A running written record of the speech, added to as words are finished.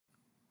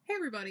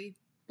everybody,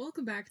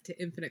 welcome back to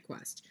Infinite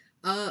Quest.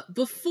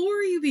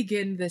 Before you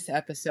begin this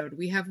episode,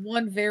 we have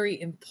one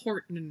very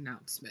important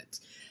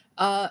announcement.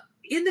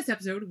 In this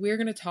episode, we're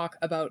going to talk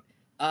about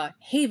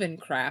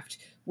Havencraft,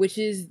 which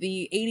is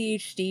the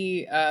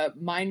ADHD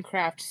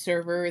Minecraft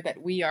server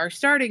that we are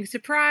starting.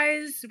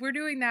 Surprise! We're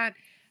doing that.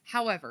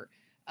 However,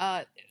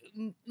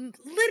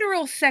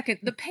 literal second,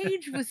 the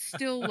page was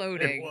still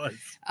loading. It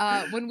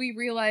was. When we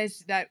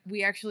realized that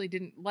we actually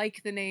didn't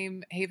like the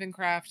name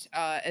Havencraft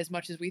as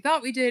much as we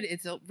thought we did.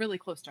 It's really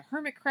close to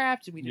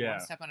Hermitcraft, and we didn't want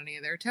to step on any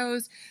of their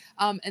toes.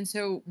 And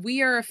so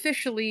we are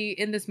officially,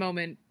 in this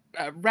moment,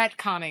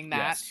 retconning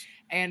that. Yes.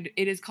 And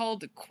it is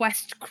called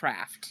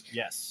Questcraft.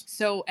 Yes.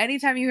 So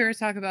anytime you hear us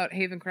talk about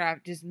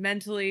Havencraft, just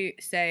mentally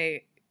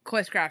say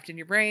Questcraft in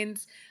your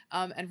brains.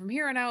 And from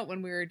here on out,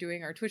 when we're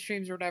doing our Twitch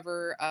streams or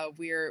whatever,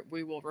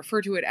 we will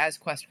refer to it as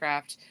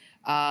Questcraft.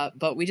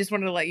 But we just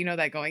wanted to let you know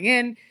that going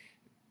in,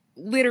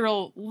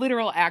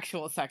 literal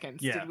actual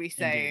seconds, did we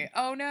say, indeed.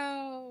 Oh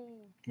no.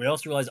 We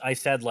also realized I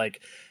said,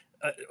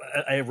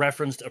 I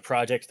referenced a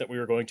project that we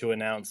were going to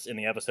announce in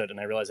the episode, and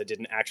I realized I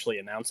didn't actually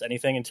announce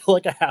anything until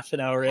like a half an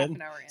hour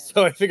in.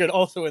 So I figured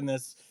also in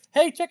this,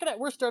 hey, check it out.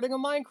 We're starting a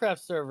Minecraft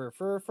server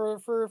for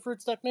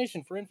Fruitstack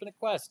Nation, for Infinite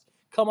Quest.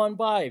 Come on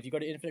by. If you go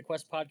to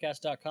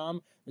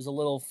infinitequestpodcast.com, there's a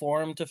little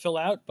form to fill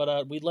out,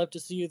 but we'd love to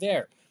see you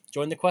there.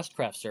 Join the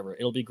Questcraft server.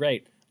 It'll be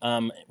great.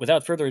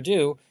 Without further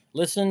ado,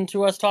 listen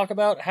to us talk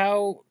about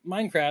how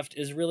Minecraft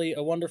is really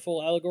a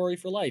wonderful allegory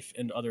for life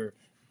and other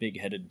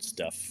big-headed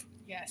stuff.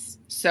 Yes.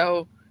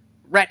 So,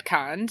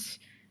 retconned.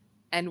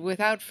 And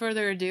without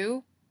further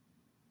ado,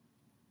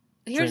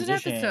 here's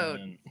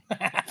Transition. an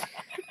episode.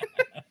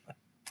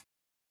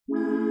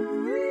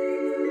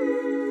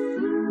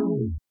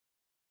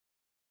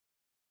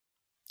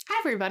 Hi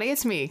everybody,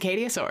 it's me,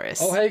 Katiosaurus.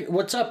 Oh, hey,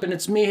 what's up? And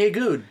it's me, Hey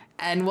Good.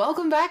 And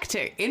welcome back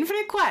to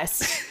Infinite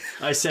Quest.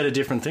 I said a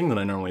different thing than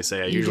I normally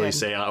say. I usually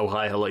say, oh,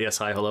 hi, hello. Yes,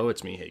 hi, hello.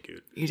 It's me, Hey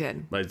Good. You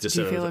did. But just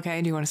do you feel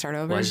okay? Do you want to start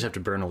over? Well, I just have to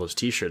burn all those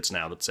t-shirts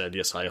now that said,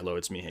 yes, hi, hello.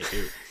 It's me, Hey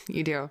Good.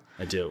 You do.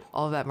 I do.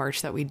 All of that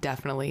merch that we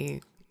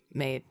definitely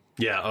made.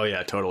 Yeah, oh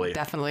yeah, totally.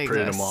 Definitely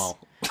printed exists.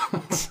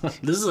 them all.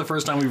 This is the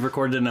first time we've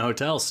recorded in a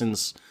hotel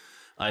since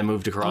I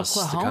moved across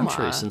the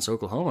country, since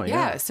Oklahoma.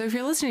 Yeah, so if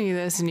you're listening to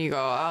this and you go,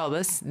 oh,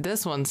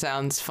 this one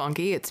sounds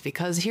funky, it's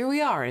because here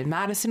we are in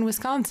Madison,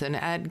 Wisconsin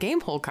at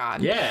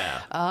GameholeCon.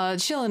 Yeah.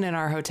 Chilling in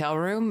our hotel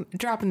room,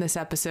 dropping this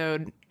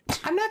episode.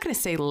 I'm not going to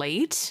say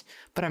late,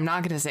 but I'm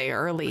not going to say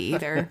early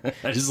either.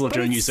 I just love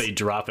when you say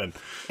dropping.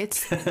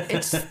 It's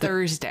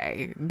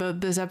Thursday.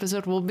 This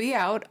episode will be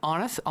out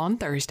on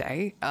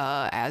Thursday,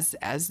 as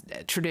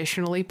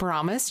traditionally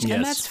promised,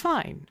 and that's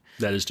fine.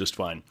 That is just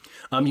fine.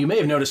 You may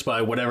have noticed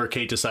by whatever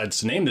Kate decides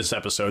to name this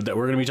episode that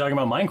we're going to be talking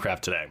about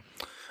Minecraft today.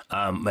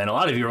 And a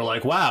lot of you are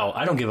like, wow,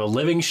 I don't give a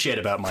living shit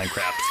about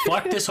Minecraft.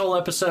 Fuck this whole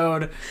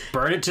episode.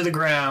 Burn it to the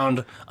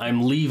ground.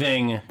 I'm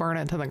leaving. Burn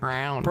it to the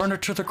ground. Burn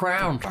it to the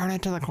ground. Burn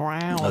it to the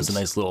ground. That was a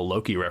nice little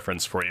Loki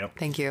reference for you.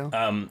 Thank you.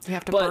 We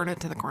have to burn it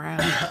to the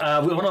ground.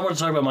 We want to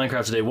talk about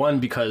Minecraft today. One,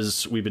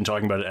 because we've been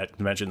talking about it at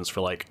conventions for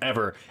like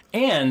ever.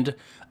 And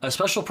a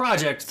special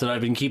project that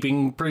I've been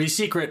keeping pretty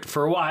secret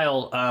for a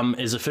while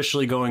is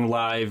officially going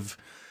live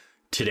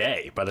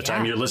today. By the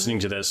time you're listening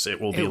to this,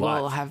 it will be live.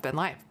 It will have been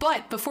live.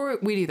 But before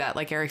we do that,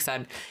 like Eric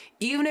said,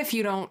 even if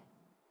you don't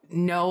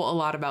know a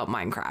lot about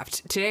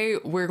Minecraft, today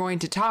we're going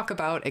to talk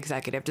about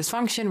executive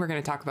dysfunction. We're going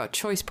to talk about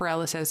choice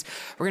paralysis.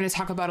 We're going to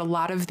talk about a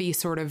lot of the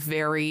sort of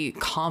very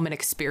common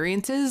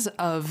experiences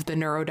of the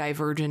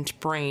neurodivergent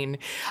brain.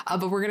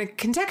 But we're going to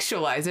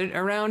contextualize it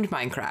around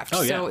Minecraft.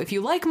 Oh, yeah. So if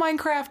you like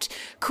Minecraft,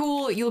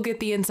 cool, you'll get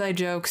the inside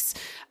jokes.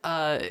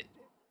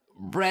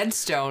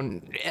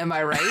 Redstone, am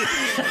I right?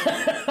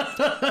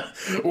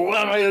 What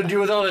am I going to do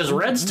with all this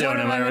redstone? What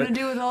am I going to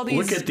do with all these,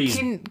 Look at these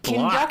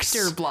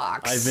conductor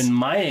blocks? I've been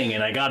mining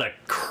and I got a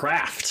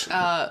craft.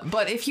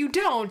 But if you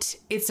don't,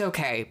 it's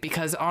okay,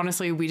 because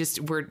honestly, we just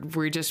want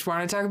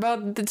to talk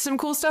about some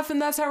cool stuff, and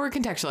that's how we're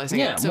contextualizing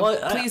it. So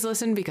please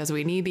listen, because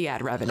we need the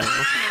ad revenue.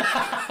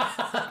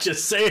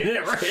 Just saying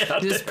it right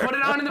out Just there. put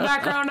it on in the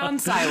background on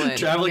silent.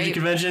 Traveling to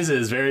conventions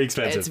is very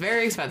expensive. It's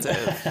very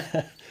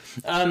expensive.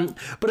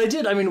 But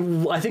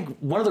I think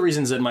one of the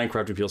reasons that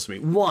Minecraft appeals to me,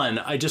 one,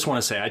 I just want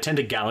to say I tend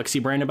to galaxy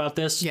brain about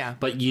this. Yeah.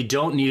 But you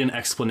don't need an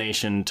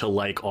explanation to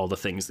like all the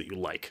things that you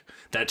like.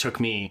 That took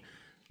me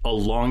a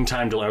long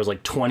time till I was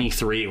like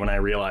 23 when I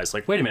realized,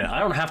 like, wait a minute, I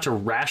don't have to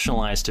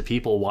rationalize to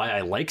people why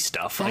I like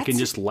stuff. I can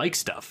just like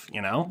stuff,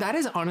 you know? That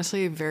is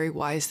honestly a very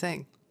wise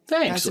thing.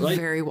 Thanks. That's a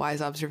very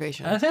wise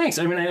observation. Thanks.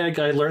 I mean, I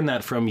learned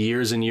that from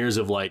years and years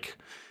of like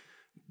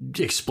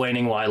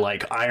explaining why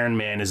like Iron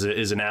Man is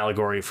an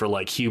allegory for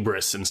like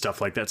hubris and stuff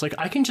like that. It's like,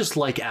 I can just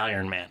like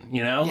Iron Man,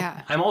 you know?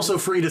 Yeah. I'm also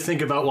free to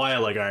think about why I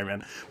like Iron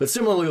Man. But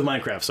similarly with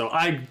Minecraft. So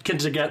I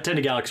tend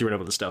to galaxy right up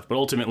with the stuff, but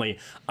ultimately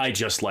I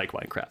just like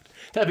Minecraft.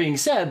 That being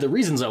said, the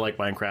reasons I like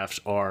Minecraft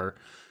are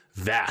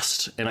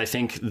vast, and I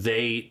think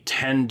they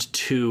tend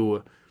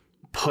to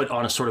put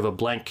on a sort of a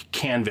blank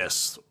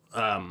canvas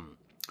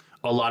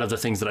a lot of the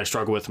things that I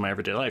struggle with in my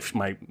everyday life,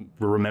 my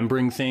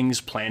remembering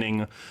things,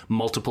 planning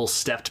multiple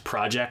stepped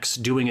projects,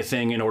 doing a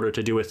thing in order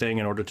to do a thing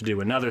in order to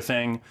do another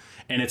thing.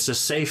 And it's a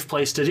safe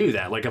place to do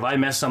that. Like if I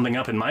mess something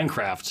up in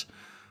Minecraft,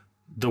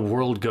 the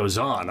world goes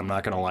on. I'm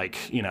not going to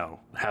like, you know,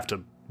 have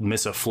to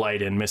miss a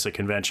flight and miss a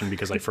convention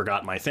because I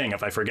forgot my thing.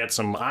 If I forget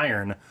some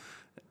iron,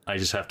 I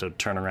just have to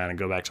turn around and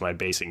go back to my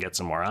base and get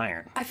some more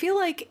iron. I feel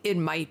like it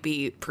might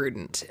be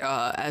prudent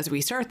as we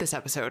start this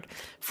episode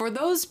for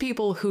those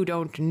people who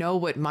don't know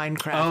what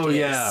Minecraft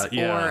is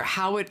or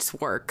how it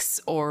works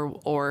or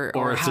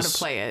how to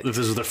play it. If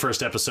this is the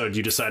first episode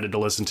you decided to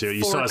listen to,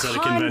 you saw us at a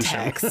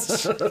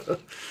convention.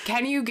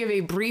 Can you give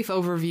a brief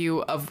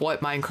overview of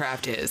what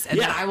Minecraft is? And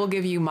then I will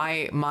give you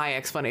my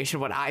explanation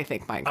of what I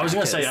think Minecraft is. I was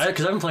going to say,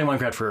 because I've been playing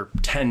Minecraft for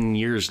 10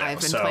 years now.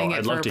 I've been playing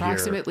it for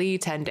approximately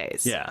 10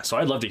 days. Yeah, so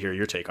I'd love to hear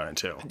your take on it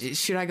too.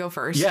 Should I go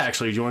first? Yeah,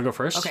 actually, do you want to go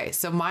first? Okay,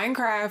 so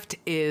Minecraft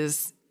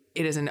is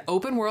an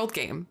open world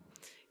game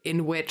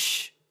in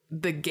which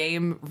the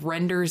game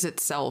renders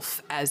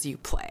itself as you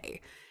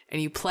play.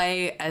 And you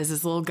play as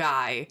this little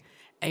guy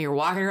and you're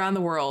walking around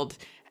the world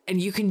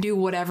and you can do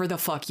whatever the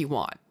fuck you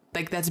want.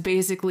 Like that's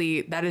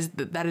basically that is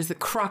the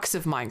crux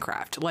of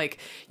Minecraft. Like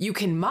you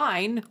can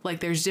mine,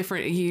 like there's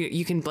different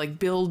you can like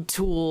build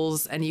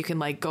tools and you can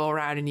like go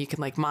around and you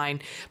can like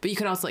mine, but you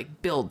can also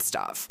like build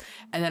stuff.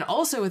 And then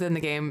also within the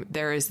game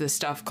there is this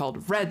stuff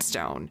called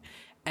redstone.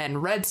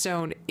 And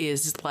redstone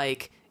is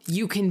like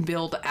you can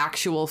build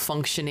actual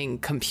functioning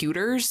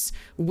computers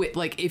with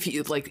like if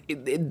you like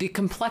the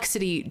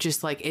complexity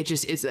just like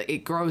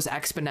it grows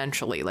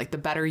exponentially. Like the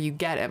better you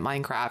get at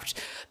Minecraft,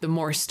 the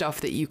more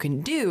stuff that you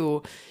can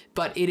do.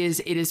 But it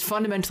is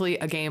fundamentally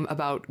a game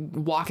about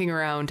walking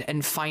around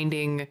and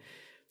finding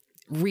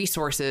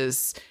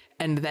resources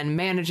and then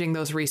managing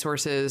those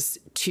resources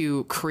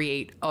to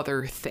create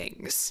other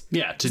things.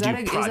 Yeah, to do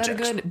projects. Is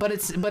that a good?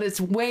 But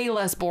it's way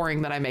less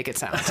boring than I make it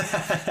sound.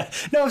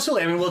 No,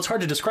 absolutely. I mean, well, it's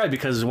hard to describe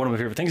because one of my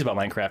favorite things about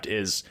Minecraft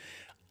is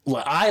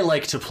I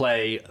like to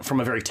play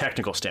from a very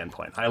technical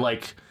standpoint. I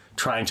like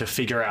trying to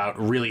figure out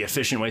really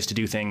efficient ways to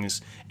do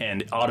things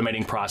and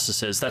automating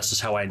processes. That's just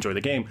how I enjoy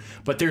the game.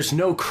 But there's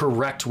no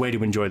correct way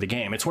to enjoy the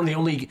game. It's one of the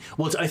only...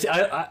 Well,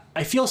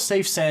 I feel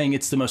safe saying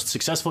it's the most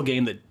successful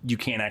game that you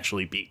can't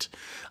actually beat.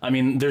 I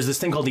mean, there's this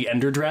thing called the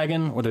Ender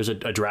Dragon, where there's a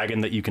dragon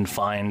that you can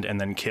find and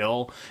then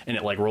kill, and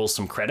it like rolls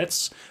some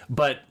credits.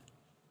 But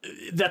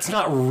that's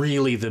not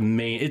really the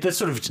main... That's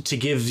sort of to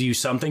give you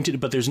something to...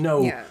 But there's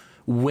no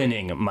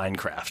winning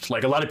Minecraft.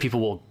 Like, a lot of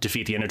people will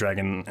defeat the Ender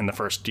Dragon in the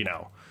first,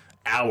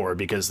 hour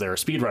because they're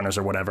speedrunners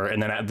or whatever,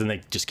 and then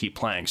they just keep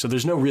playing. So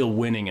there's no real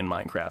winning in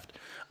Minecraft,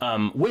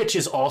 which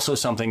is also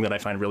something that I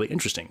find really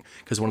interesting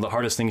because one of the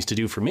hardest things to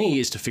do for me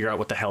is to figure out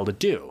what the hell to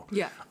do.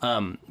 Yeah.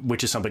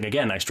 Which is something,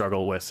 again, I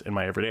struggle with in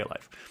my everyday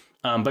life.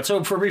 But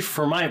so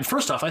for my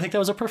first off, I think that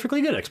was a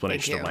perfectly good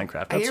explanation of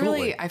Minecraft.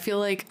 Absolutely. I feel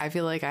like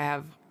I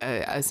have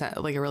a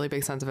really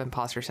big sense of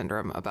imposter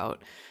syndrome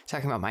about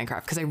talking about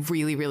Minecraft because I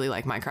really, really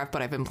like Minecraft,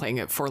 but I've been playing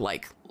it for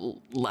like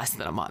less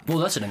than a month. Well,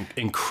 that's an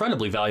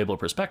incredibly valuable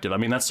perspective. I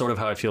mean, that's sort of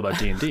how I feel about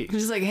D&D.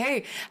 Just like,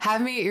 hey,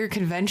 have me at your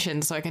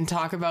convention so I can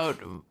talk about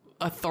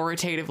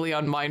authoritatively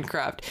on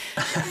Minecraft.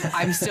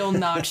 I'm still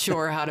not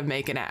sure how to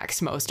make an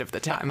axe most of the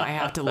time. I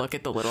have to look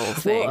at the little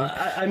thing. Well,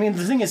 I mean,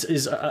 the thing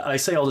is I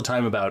say all the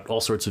time about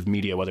all sorts of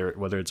media,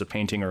 whether it's a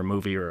painting or a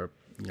movie or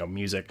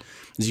music,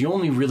 is you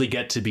only really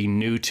get to be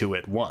new to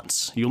it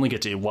once. You only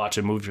get to watch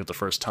a movie for the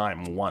first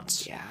time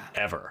once,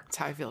 ever. That's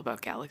how I feel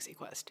about Galaxy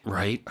Quest.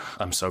 Right?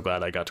 I'm so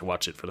glad I got to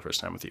watch it for the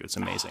first time with you. It's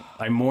amazing.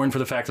 I mourn for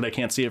the fact that I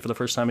can't see it for the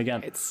first time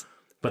again.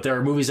 But there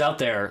are movies out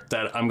there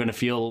that I'm going to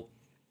feel...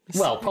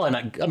 Well, probably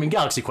not. I mean,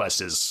 Galaxy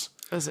Quest is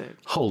it?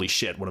 Holy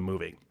shit, what a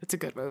movie. It's a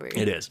good movie.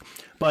 It is.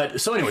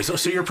 But so anyway,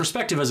 so your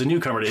perspective as a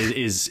newcomer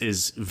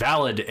is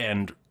valid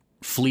and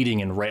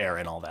fleeting and rare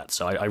and all that.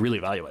 So I really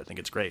value it. I think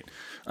it's great.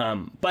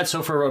 But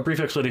so for a brief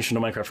explanation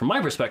of Minecraft from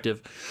my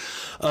perspective,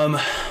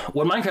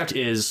 what Minecraft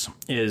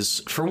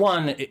is for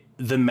one,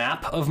 the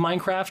map of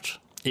Minecraft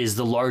is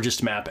the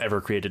largest map ever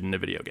created in a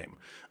video game.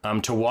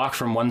 To walk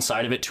from one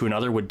side of it to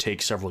another would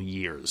take several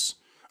years.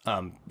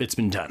 It's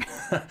been done,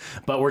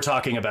 but we're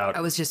talking about...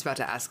 I was just about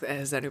to ask,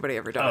 has anybody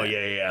ever done it? Oh,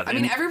 yeah. I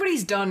mean,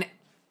 everybody's done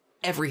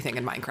everything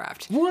in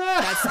Minecraft. What?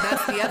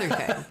 That's the other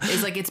thing.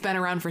 Is like, it's been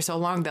around for so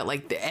long that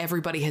like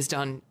everybody has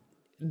done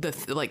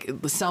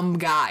some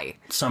guy.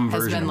 Some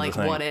version has been of like, the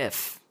thing. What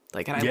if?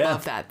 Like, and I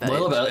love that.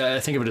 Well, I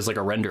think of it as like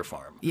a render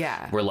farm.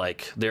 Yeah. Where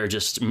like, there are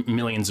just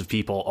millions of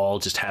people all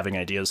just having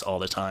ideas all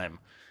the time.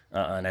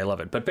 And I love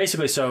it. But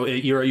basically, so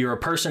you're a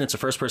person. It's a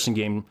first-person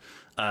game.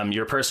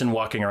 You're a person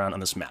walking around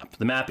on this map.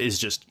 The map is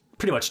just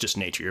pretty much just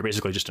nature. You're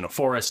basically just in a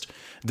forest.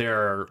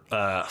 There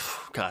are,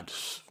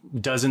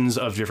 dozens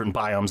of different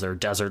biomes. There are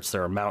deserts.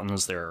 There are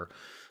mountains. There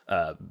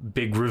are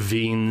big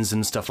ravines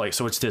and stuff like.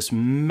 So it's this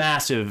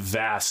massive,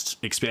 vast,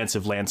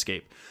 expansive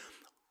landscape.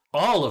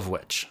 All of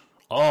which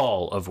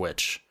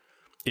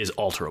is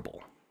alterable.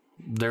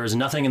 There is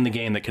nothing in the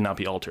game that cannot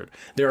be altered.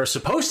 There are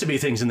supposed to be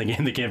things in the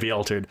game that can't be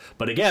altered,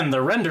 but again,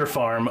 the render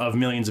farm of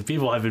millions of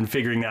people have been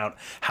figuring out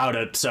how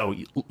to. So,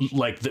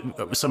 like,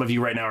 some of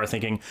you right now are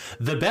thinking,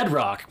 the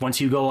bedrock,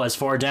 once you go as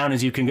far down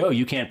as you can go,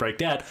 you can't break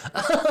that.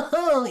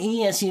 Oh,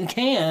 yes, you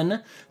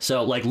can.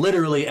 So, like,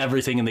 literally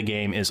everything in the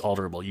game is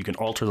alterable. You can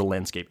alter the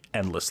landscape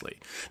endlessly.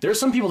 There are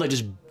some people that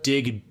just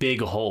dig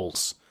big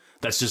holes.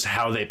 That's just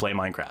how they play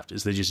Minecraft,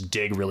 is they just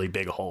dig really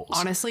big holes.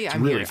 Honestly,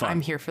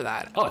 I'm here for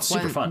that. Oh, it's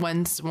super fun.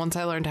 Once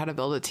I learned how to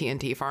build a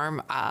TNT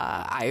farm,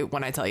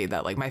 when I tell you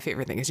that, like, my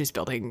favorite thing is just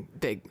building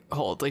big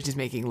holes, like just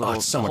making little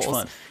it's so much holes.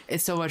 fun.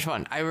 It's so much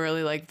fun. I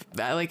really like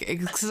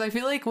because I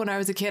feel like when I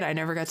was a kid, I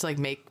never got to like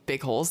make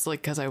big holes,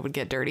 like, because I would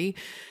get dirty.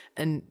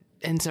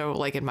 And so,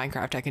 like, in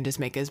Minecraft, I can just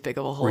make as big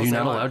of a hole. Were you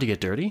not allowed to get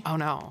dirty? Oh,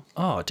 no.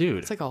 Oh, dude.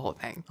 It's like a whole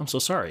thing. I'm so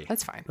sorry.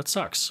 That's fine. That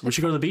sucks. We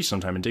should go to the beach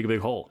sometime and dig a big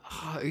hole.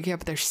 Oh, yeah,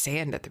 but there's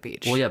sand at the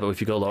beach. Well, yeah, but if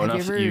you go low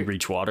enough, you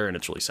reach water and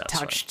it's really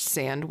satisfying. Touched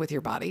sand with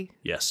your body?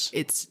 Yes.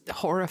 It's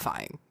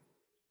horrifying.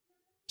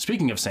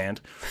 Speaking of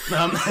sand,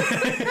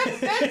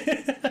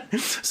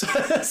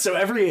 so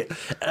every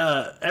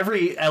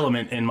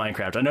element in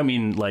Minecraft, I don't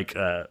mean like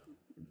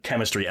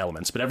chemistry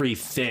elements, but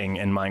everything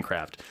in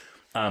Minecraft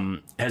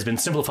has been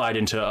simplified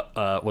into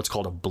what's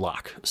called a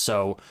block.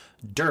 So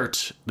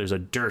dirt, there's a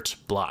dirt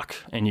block,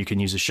 and you can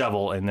use a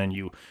shovel, and then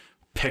you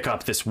pick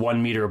up this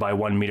 1 meter by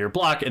 1 meter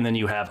block, and then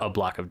you have a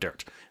block of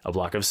dirt, a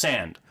block of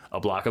sand, a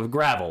block of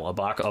gravel, a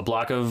block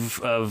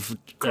of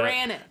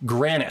granite.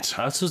 Granite.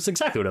 That's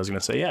exactly what I was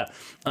going to say. Yeah.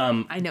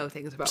 I know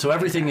things about. So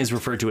everything is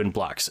referred to in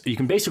blocks. You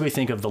can basically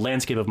think of the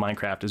landscape of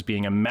Minecraft as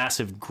being a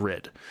massive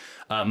grid,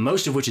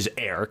 most of which is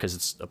air because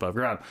it's above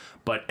ground.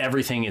 But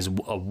everything is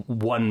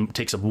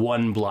takes up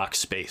one block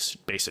space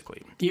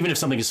basically. Even if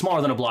something is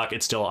smaller than a block,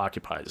 it still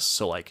occupies.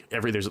 So like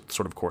there's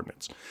sort of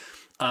coordinates.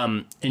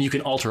 And you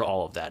can alter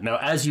all of that. Now,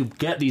 as you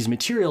get these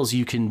materials,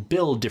 you can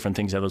build different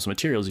things out of those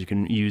materials. You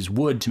can use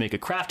wood to make a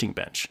crafting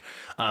bench,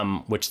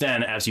 which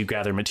then, as you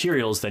gather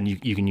materials, then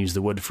you can use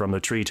the wood from the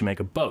tree to make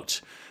a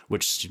boat,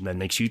 which then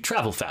makes you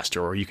travel faster.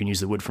 Or you can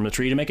use the wood from the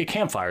tree to make a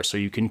campfire so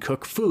you can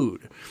cook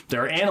food.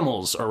 There are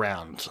animals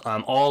around,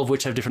 all of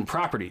which have different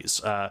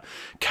properties.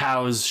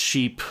 Cows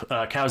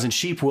and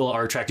sheep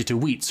are attracted to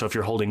wheat. So if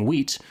you're holding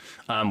wheat,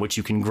 which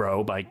you can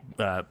grow by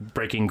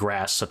breaking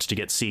grass such to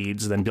get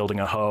seeds, then building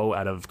a hoe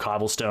out of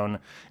cobblestone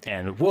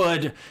and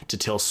wood to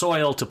till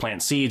soil, to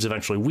plant seeds.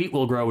 Eventually wheat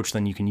will grow, which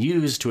then you can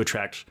use to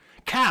attract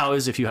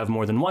cows. If you have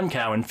more than one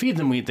cow and feed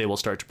them wheat, they will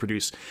start to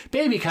produce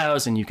baby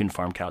cows and you can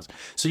farm cows.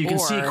 So you can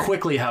see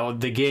quickly how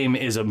the game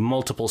is a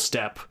multiple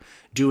step,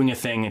 doing a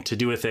thing to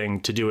do a thing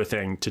to do a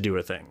thing to do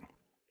a thing.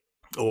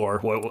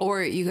 Or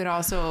you could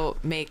also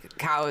make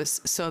cows,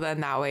 so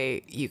then that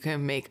way you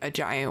can make a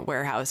giant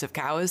warehouse of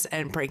cows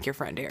and prank your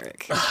friend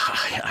Eric.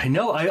 I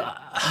know.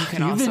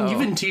 You've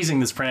been teasing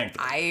this prank.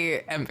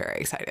 I am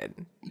very excited.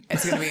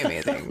 It's going to be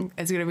amazing.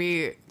 It's going to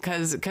be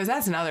because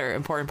that's another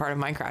important part of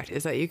Minecraft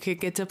is that you could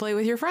get to play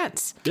with your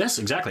friends. Yes,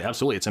 exactly.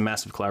 Absolutely. It's a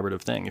massive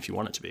collaborative thing if you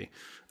want it to be.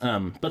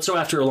 But so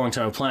after a long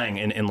time of playing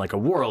in like a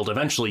world,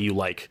 eventually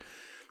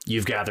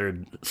you've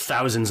gathered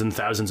thousands and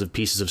thousands of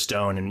pieces of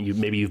stone, and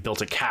maybe you've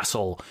built a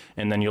castle,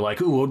 and then you're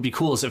like, ooh, what would be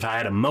cool is if I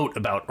had a moat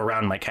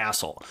around my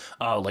castle.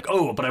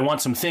 But I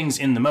want some things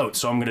in the moat,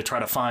 so I'm going to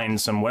try to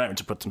find some whatever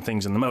to put some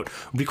things in the moat. It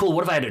would be cool.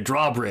 What if I had a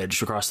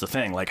drawbridge across the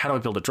thing? Like, how do I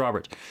build a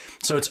drawbridge?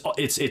 So it's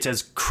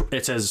as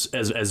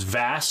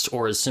vast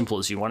or as simple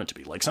as you want it to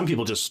be. Like, some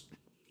people just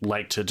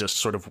like to just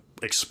sort of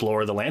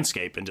explore the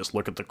landscape and just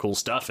look at the cool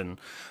stuff, and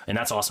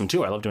that's awesome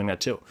too. I love doing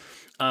that too.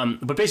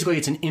 But basically,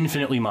 it's an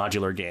infinitely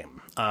modular game.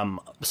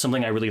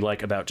 Something I really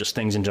like about just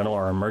things in general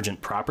are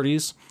emergent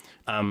properties,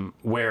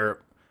 where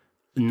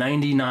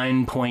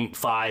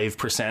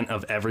 99.5%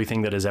 of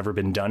everything that has ever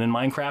been done in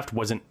Minecraft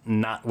was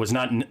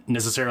not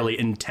necessarily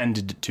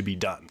intended to be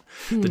done.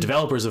 The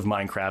developers of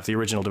Minecraft, the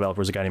original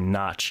developers, a guy named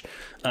Notch,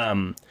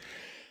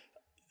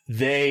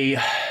 they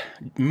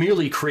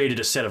merely created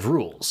a set of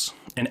rules,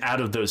 and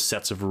out of those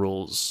sets of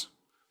rules,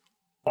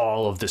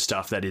 all of the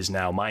stuff that is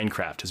now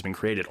Minecraft has been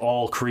created,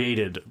 all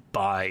created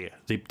by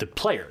the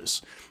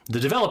players. The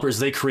developers,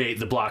 they create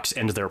the blocks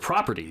and their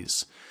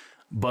properties,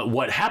 but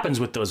what happens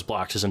with those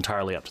blocks is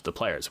entirely up to the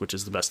players, which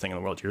is the best thing in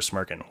the world. You're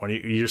smirking.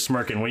 You're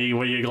smirking. What are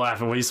you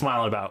laughing? What are you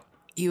smiling about?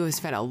 You have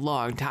spent a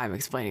long time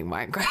explaining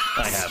Minecraft.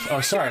 I have. Oh,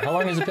 sorry. How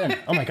long has it been?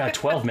 Oh my God,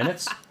 12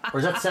 minutes? Or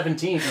is that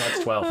 17? No, it's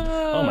 12.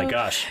 Oh my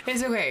gosh.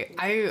 It's okay.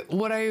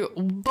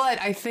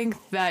 But I think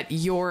that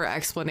your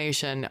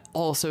explanation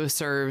also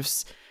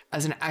serves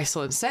as an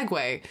excellent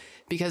segue,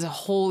 because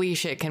holy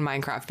shit, can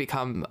Minecraft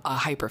become a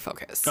hyper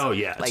focus? Oh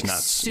yeah, like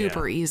nuts.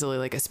 Super easily.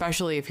 Like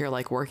especially if you're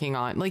like working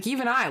on, like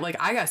even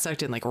I got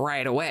sucked in like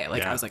right away.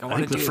 Like I was like, I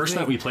think the first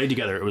night we played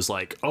together, it was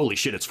like, holy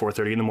shit, it's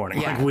 4:30 in the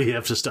morning. Yeah. Like we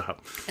have to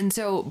stop. And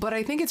so, but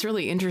I think it's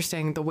really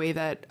interesting the way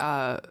that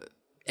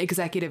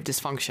executive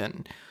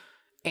dysfunction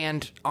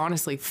and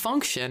honestly,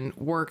 function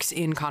works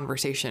in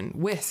conversation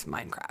with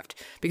Minecraft.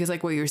 Because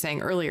like what you were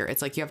saying earlier,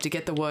 it's like you have to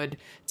get the wood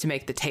to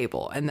make the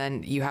table, and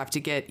then you have to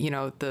get,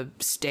 the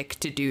stick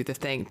to do the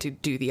thing, to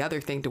do the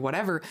other thing, to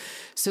whatever.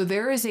 So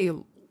there is a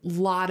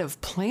lot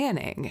of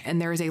planning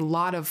and there is a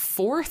lot of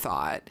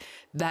forethought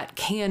that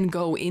can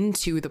go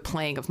into the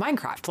playing of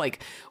Minecraft.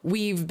 Like,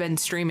 we've been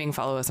streaming,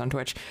 follow us on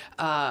Twitch,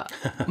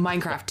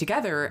 Minecraft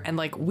together, and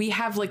like we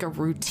have like a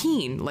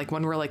routine. Like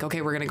when we're like,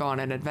 okay, we're gonna go on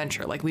an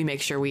adventure, like we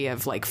make sure we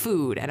have like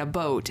food and a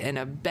boat and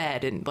a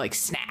bed and like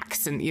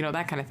snacks and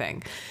that kind of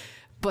thing.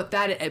 But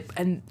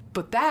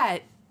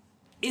that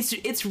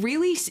it's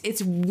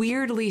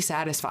weirdly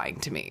satisfying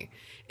to me.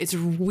 It's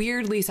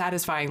weirdly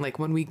satisfying, like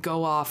when we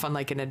go off on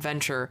like an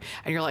adventure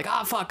and you're like,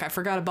 oh fuck, I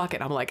forgot a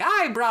bucket. I'm like,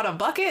 I brought a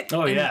bucket.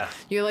 Oh, and yeah.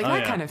 You're like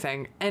that kind of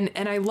thing. And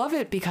I love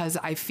it because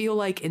I feel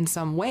like in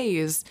some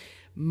ways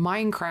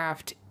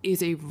Minecraft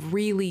is a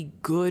really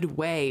good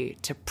way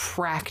to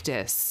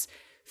practice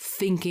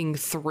thinking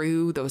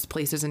through those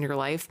places in your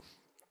life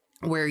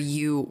where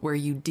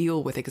you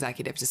deal with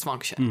executive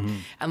dysfunction. Mm-hmm.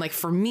 And like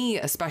for me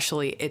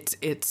especially, it's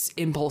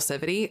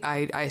impulsivity.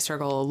 I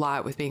struggle a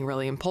lot with being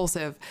really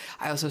impulsive.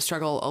 I also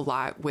struggle a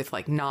lot with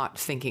like not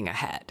thinking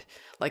ahead.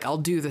 Like I'll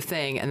do the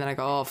thing and then I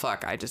go, oh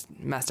fuck, I just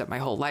messed up my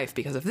whole life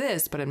because of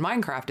this. But in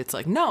Minecraft it's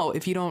like, no,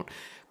 if you don't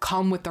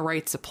come with the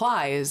right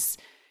supplies,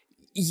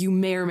 you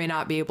may or may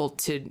not be able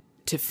to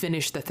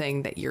finish the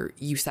thing that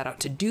you set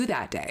out to do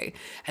that day.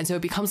 And so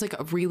it becomes like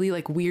a really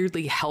like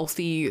weirdly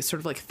healthy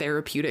sort of like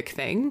therapeutic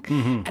thing.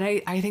 Mm-hmm.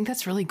 And I think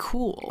that's really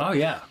cool. Oh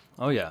yeah.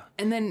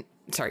 And then,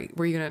 sorry,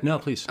 were you gonna? No,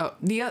 please. Oh,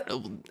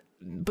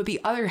 but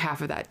the other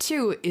half of that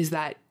too is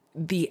that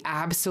the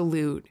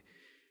absolute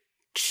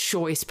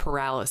choice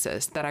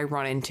paralysis that I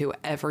run into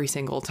every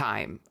single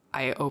time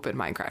I open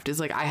Minecraft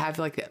is like I have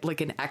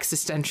like an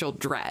existential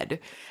dread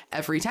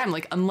every time.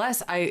 Like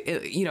unless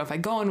if I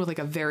go in with like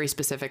a very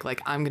specific,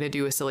 like I'm going to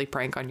do a silly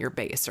prank on your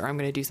base or I'm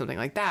going to do something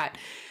like that,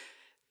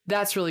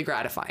 that's really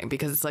gratifying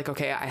because it's like,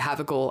 okay, I have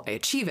a goal, I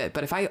achieve it.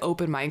 But if I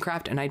open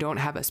Minecraft and I don't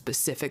have a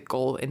specific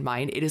goal in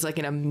mind, it is like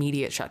an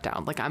immediate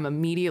shutdown. Like I'm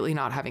immediately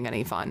not having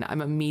any fun.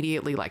 I'm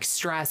immediately like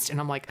stressed and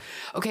I'm like,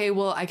 okay,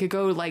 well, I could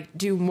go like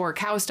do more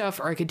cow stuff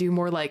or I could do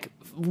more like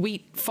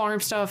wheat farm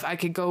stuff. I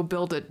could go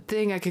build a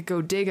thing. I could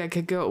go dig. I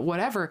could go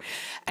whatever.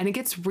 And it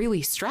gets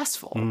really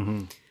stressful.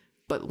 Mm-hmm.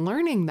 But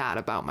learning that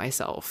about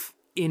myself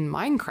in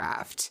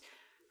Minecraft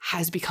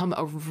has become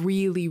a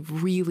really,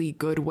 really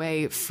good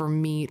way for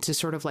me to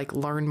sort of like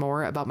learn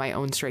more about my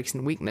own strengths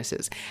and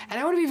weaknesses. And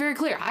I want to be very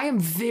clear, I am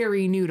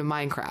very new to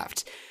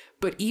Minecraft,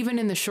 but even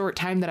in the short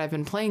time that I've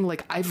been playing,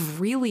 like I've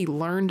really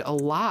learned a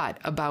lot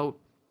about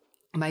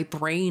my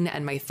brain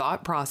and my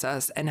thought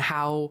process and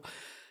how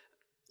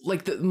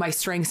like my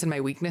strengths and my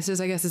weaknesses,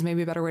 I guess is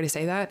maybe a better way to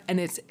say that. And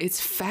it's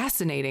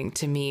fascinating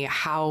to me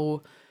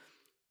how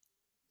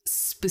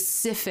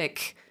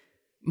specific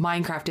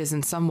Minecraft is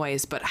in some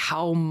ways, but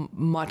how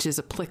much is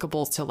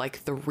applicable to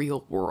like the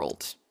real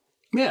world.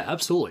 Yeah,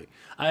 absolutely.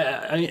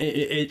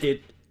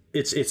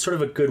 It's sort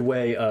of a good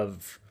way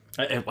of.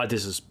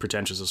 This is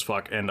pretentious as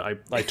fuck, and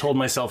I told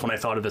myself when I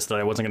thought of this that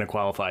I wasn't going to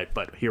qualify it,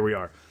 but here we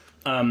are.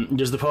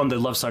 There's the poem "The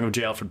Love Song of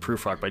J. Alfred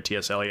Prufrock" by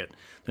T.S. Eliot.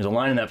 There's a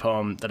line in that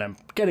poem that I'm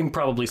getting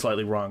probably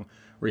slightly wrong,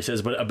 where he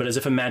says, "But as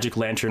if a magic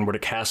lantern were to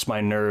cast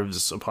my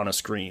nerves upon a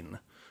screen."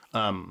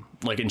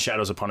 Like in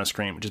shadows upon a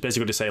screen, which is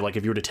basically to say, like,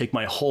 if you were to take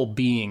my whole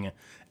being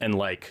and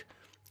like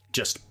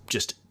just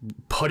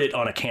put it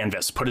on a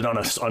canvas, put it on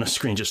a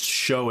screen, just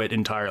show it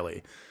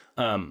entirely.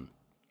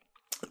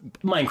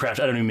 Minecraft,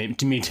 I don't even mean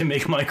to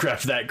make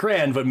Minecraft that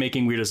grand, but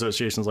making weird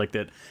associations like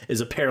that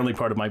is apparently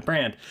part of my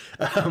brand.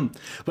 But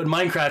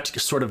Minecraft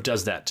sort of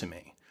does that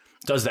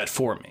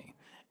for me,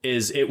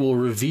 is it will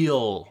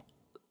reveal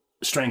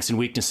strengths and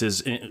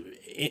weaknesses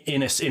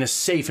in a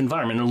safe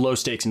environment, in a low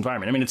stakes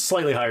environment. I mean, it's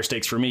slightly higher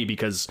stakes for me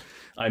because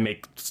I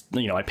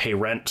pay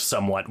rent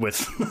somewhat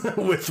with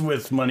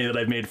with money that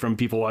I've made from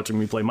people watching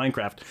me play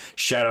Minecraft.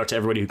 Shout out to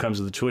everybody who comes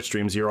to the Twitch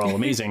streams. You're all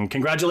amazing.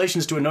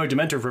 Congratulations to Annoyed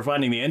Dementor for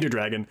finding the Ender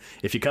Dragon.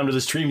 If you come to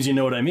the streams, you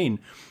know what I mean.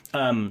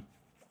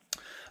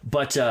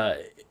 But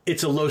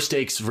it's a low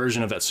stakes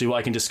version of that. So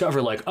I can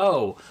discover like,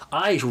 oh,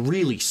 I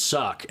really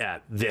suck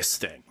at this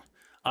thing.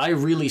 I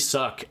really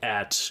suck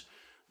at,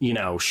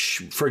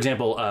 for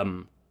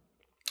example,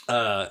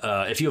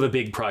 if you have a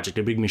big project,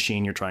 a big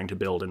machine you're trying to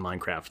build in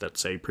Minecraft that,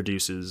 say,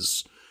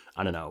 produces,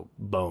 I don't know,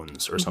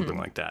 bones or something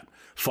like that.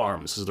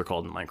 Farms, as they're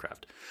called in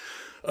Minecraft.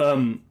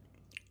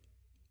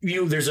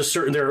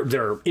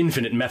 There are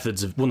infinite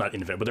methods of, well, not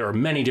infinite, but there are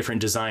many different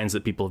designs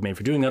that people have made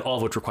for doing that, all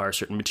of which require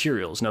certain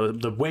materials. Now,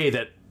 the way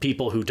that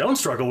people who don't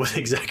struggle with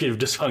executive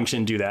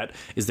dysfunction do that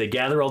is they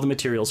gather all the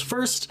materials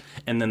first,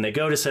 and then they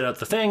go to set up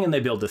the thing, and they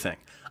build the thing.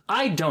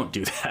 I don't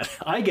do that.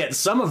 I get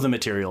some of the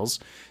materials,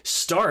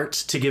 start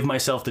to give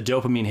myself the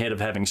dopamine hit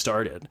of having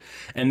started,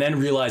 and then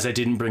realize I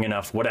didn't bring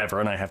enough whatever,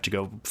 and I have to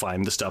go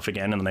find the stuff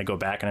again, and then I go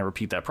back and I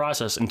repeat that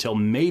process until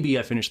maybe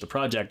I finish the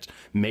project,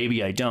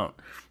 maybe I don't.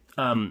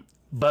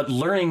 But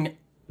learning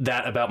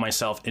that about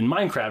myself in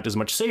Minecraft is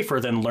much safer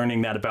than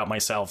learning that about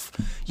myself,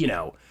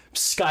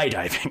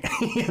 skydiving.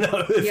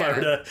 If I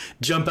were to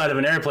jump out of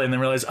an airplane and then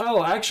realize,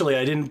 oh, actually,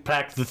 I didn't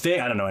pack the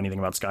thing. I don't know anything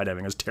about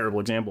skydiving. It's a terrible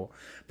example.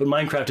 But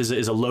Minecraft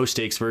is a low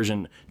stakes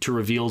version to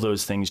reveal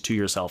those things to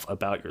yourself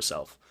about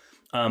yourself.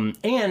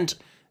 And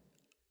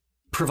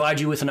provide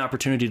you with an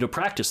opportunity to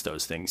practice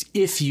those things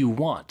if you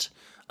want.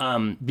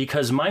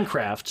 Because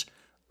Minecraft,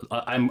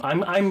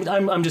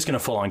 I'm just gonna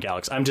full on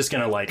Galaxy. I'm just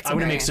gonna I'm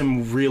gonna make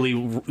some really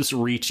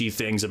reachy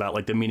things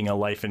about the meaning of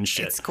life and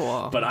shit. It's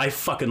cool. But I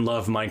fucking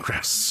love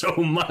Minecraft so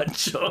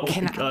much. Oh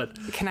my god.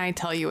 Can I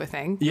tell you a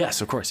thing?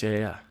 Yes, of course.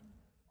 Yeah.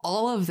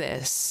 All of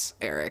this,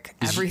 Eric,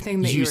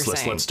 everything that useless. You're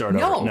saying. Let's start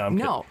over.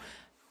 No.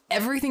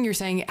 Everything you're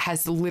saying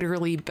has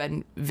literally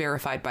been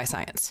verified by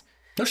science.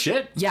 Oh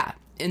shit. Yeah.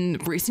 In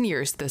recent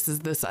years, this is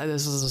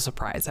a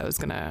surprise. I was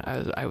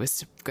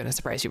gonna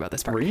surprise you about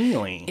this part.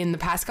 Really? In the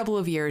past couple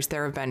of years,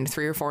 there have been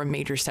 3 or 4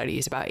 major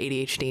studies about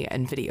ADHD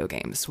and video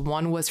games.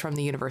 One was from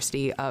the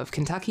University of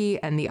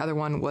Kentucky, and the other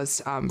one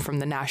was from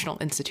the National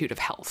Institute of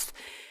Health.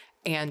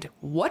 And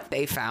what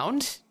they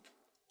found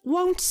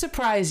won't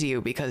surprise you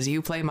because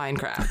you play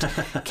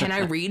Minecraft. Can I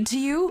read to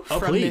you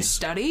from this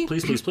study?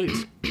 Please.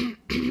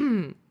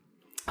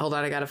 Hold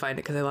on, I gotta find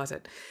it because I lost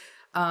it.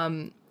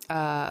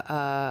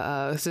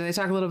 So they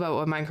talk a little about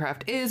what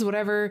Minecraft is,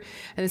 whatever.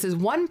 And this is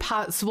one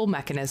possible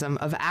mechanism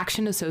of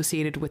action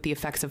associated with the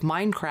effects of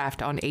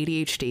Minecraft on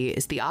ADHD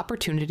is the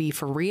opportunity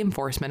for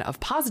reinforcement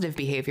of positive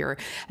behavior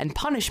and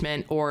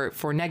punishment or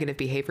for negative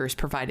behaviors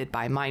provided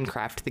by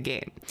Minecraft, the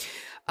game.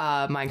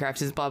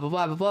 Minecraft is blah, blah,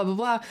 blah, blah, blah, blah,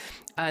 blah.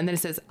 And then it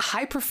says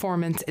high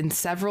performance in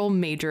several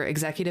major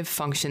executive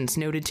functions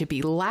noted to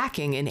be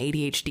lacking in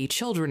ADHD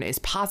children is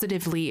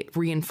positively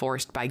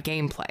reinforced by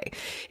gameplay,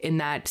 in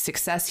that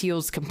success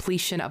yields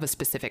completion of a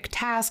specific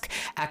task,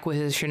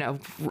 acquisition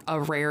of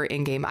a rare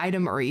in-game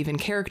item, or even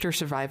character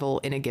survival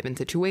in a given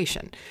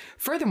situation.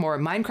 Furthermore,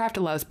 Minecraft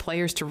allows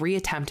players to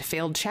reattempt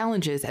failed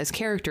challenges as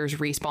characters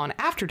respawn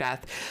after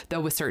death, though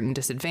with certain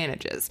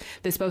disadvantages.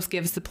 This both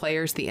gives the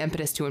players the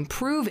impetus to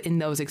improve in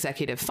those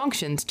executive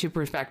functions to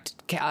prevent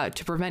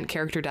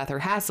character death or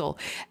hassle,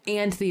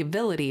 and the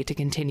ability to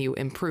continue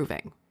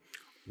improving.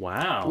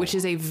 Wow. Which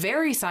is a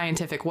very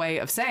scientific way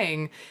of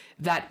saying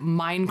that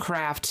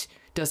Minecraft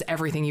does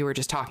everything you were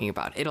just talking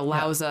about. It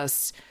allows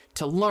us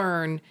to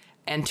learn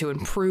and to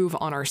improve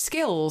on our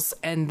skills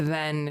and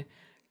then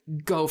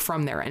go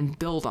from there and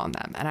build on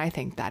them. And I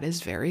think that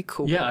is very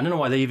cool. Yeah, I don't know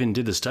why they even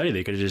did the study.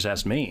 They could have just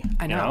asked me.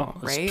 I know,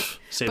 right?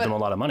 Saved them a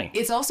lot of money.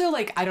 It's also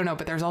I don't know,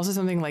 but there's also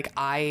something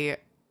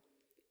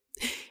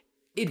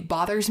it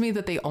bothers me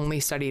that they only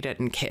studied it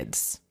in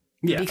kids.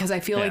 Yeah, because I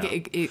feel like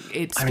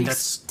it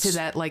speaks to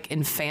that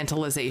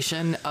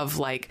infantilization of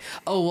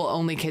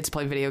only kids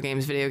play video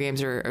games. Video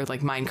games are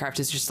Minecraft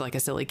is just a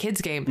silly kids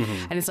game.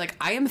 Mm-hmm. And it's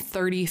I am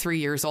 33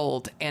 years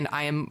old and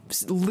I am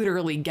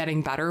literally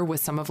getting better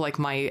with some of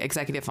my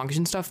executive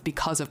function stuff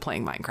because of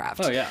playing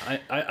Minecraft. Oh yeah.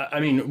 I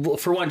mean, well,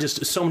 for one,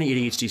 just so many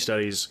ADHD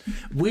studies.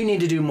 We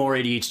need to do more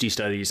ADHD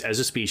studies as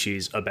a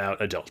species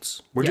about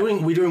adults. We're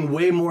doing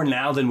way more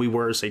now than we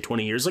were say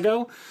 20 years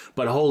ago,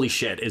 but holy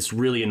shit, it's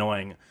really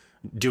annoying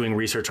doing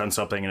research on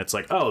something and it's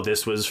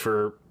this was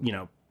for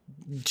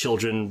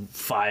children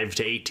 5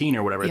 to 18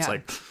 or whatever. Yeah.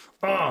 It's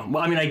well,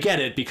 I mean, I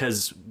get it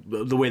because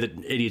the way that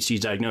ADHD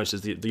is diagnosed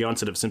is the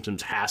onset of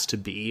symptoms has to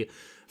be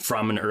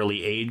from an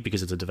early age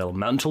because it's a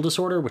developmental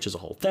disorder, which is a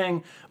whole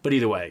thing. But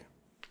either way,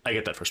 I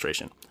get that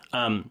frustration.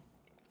 But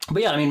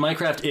yeah, I mean,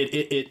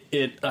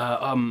 Minecraft,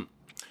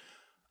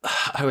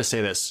 I always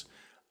say this,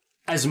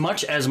 as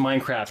much as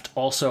Minecraft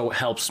also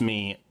helps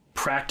me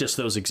practice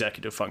those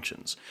executive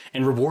functions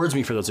and rewards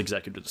me for those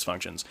executive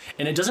functions.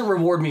 And it doesn't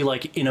reward me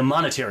in a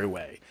monetary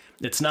way.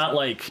 It's not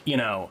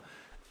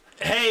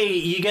hey,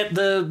 you get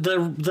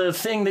the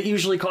thing that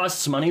usually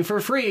costs money for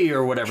free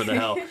or whatever the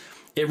hell.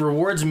 It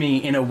rewards me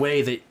in a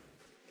way that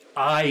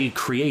I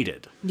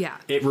created. Yeah.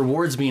 It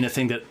rewards me in a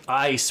thing that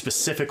I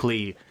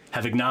specifically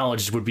have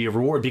acknowledged would be a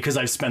reward because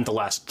I've spent the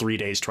last 3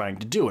 days trying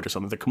to do it or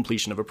something, the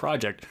completion of a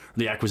project, or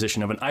the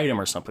acquisition of an item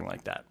or something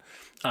like that.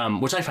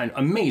 Which I find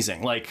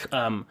amazing.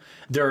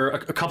 There are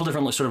a couple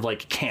different sort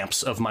of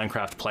camps of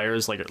Minecraft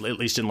players, at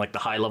least in the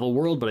high level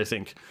world, but I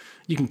think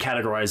you can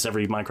categorize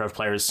every Minecraft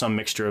player as some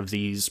mixture of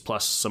these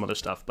plus some other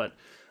stuff. But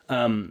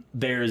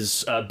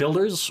there's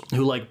builders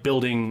who like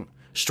building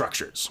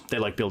structures. They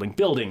like building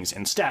buildings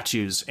and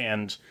statues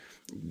and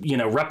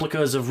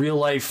replicas of real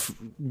life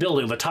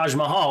building, the Taj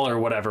Mahal or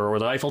whatever, or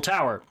the Eiffel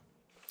Tower.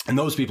 And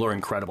those people are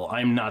incredible.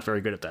 I'm not very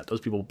good at that.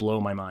 Those people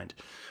blow my mind.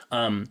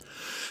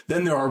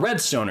 Then there are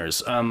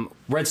redstoners.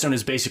 Redstone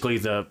is basically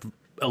the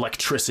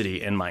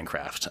electricity in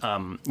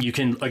Minecraft. You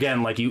can,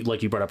 again, like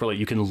you brought up earlier,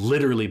 you can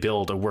literally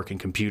build a working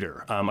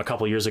computer. A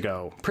couple years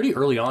ago, pretty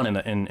early on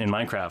in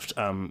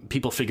Minecraft,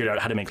 people figured out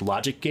how to make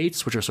logic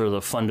gates, which are sort of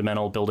the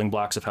fundamental building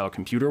blocks of how a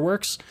computer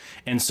works.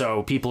 And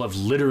so people have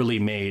literally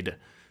made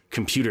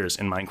computers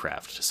in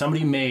Minecraft.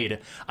 Somebody made,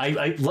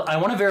 I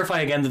want to verify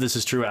again that this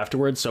is true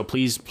afterwards, so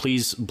please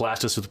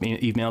blast us with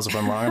emails if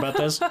I'm wrong about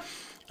this.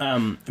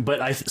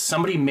 But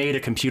somebody made a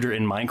computer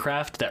in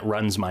Minecraft that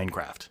runs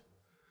Minecraft.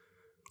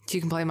 So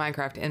you can play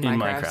Minecraft in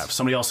Minecraft.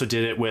 Somebody also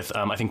did it with,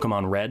 I think,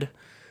 Pokemon Red.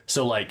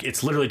 So, like,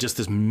 it's literally just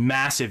this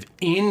massive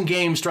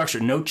in-game structure,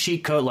 no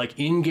cheat code, like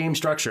in-game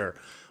structure,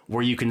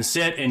 where you can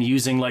sit and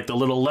using like the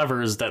little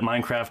levers that in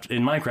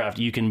Minecraft,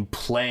 you can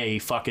play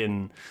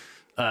fucking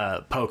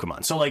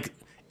Pokemon. So, like,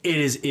 it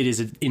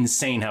is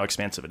insane how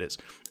expansive it is.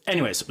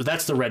 Anyways,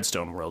 that's the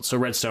Redstone world. So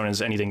Redstone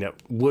is anything that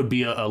would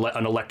be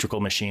an electrical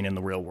machine in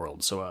the real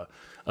world. So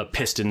a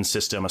piston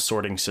system, a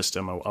sorting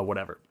system, or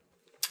whatever.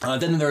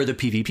 Then there are the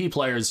PvP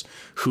players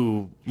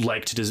who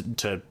like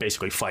to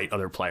basically fight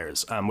other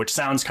players, which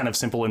sounds kind of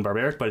simple and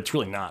barbaric, but it's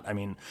really not. I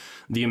mean,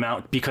 the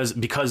amount, because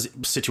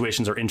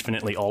situations are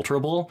infinitely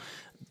alterable,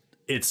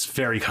 it's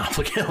very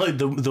complicated. Like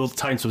the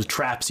types of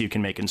traps you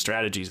can make and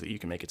strategies that you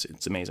can make,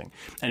 it's amazing.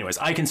 Anyways,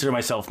 I consider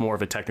myself more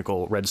of a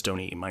technical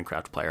Redstone-y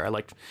Minecraft player. I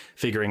like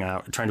figuring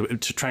out,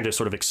 trying to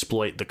sort of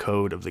exploit the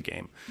code of the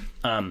game.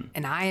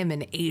 And I am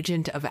an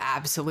agent of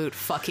absolute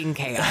fucking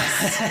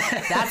chaos.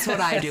 That's what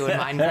I do in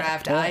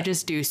Minecraft. I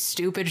just do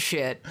stupid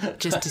shit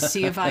just to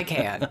see if I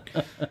can.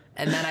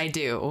 And then I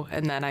do,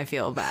 and then I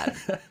feel bad.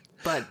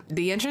 But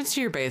the entrance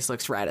to your base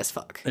looks rad as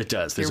fuck. It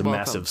does. There's a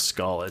massive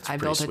skull. I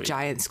built sweet. A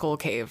giant skull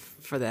cave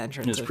for the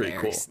entrance of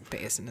their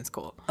base, and it's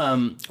cool.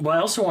 Well, I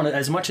also wanted,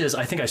 as much as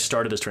I think I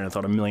started this train of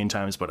thought a million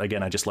times, but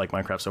again, I just like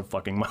Minecraft so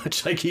fucking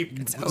much. I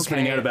keep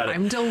spinning out about it.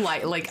 I'm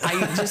delighted. Like, I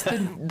just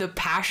the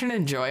passion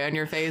and joy on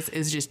your face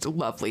is just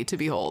lovely to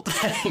behold.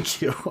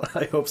 Thank you.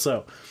 I hope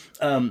so.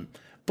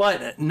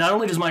 But not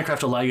only does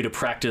Minecraft allow you to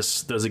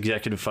practice those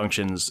executive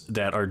functions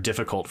that are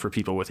difficult for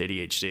people with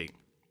ADHD,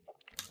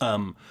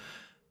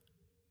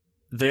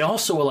 they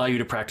also allow you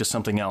to practice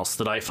something else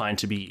that I find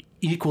to be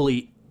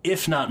equally,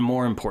 if not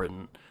more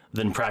important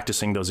than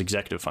practicing those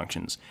executive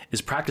functions, is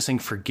practicing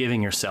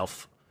forgiving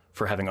yourself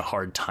for having a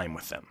hard time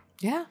with them.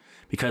 Yeah.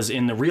 Because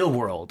in the real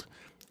world,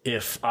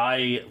 if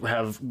I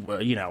have,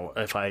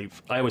 I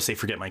always say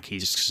forget my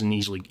keys, it's an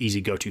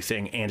easy go-to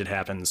thing, and it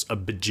happens a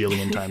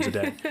bajillion times a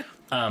day.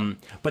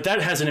 But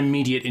that has an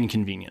immediate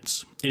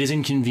inconvenience. It is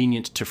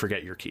inconvenient to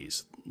forget your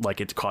keys.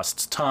 Like, it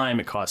costs time,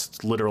 it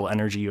costs literal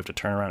energy, you have to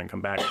turn around and come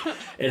back.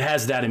 It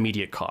has that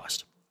immediate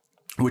cost,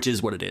 which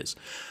is what it is.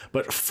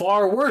 But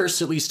far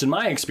worse, at least in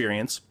my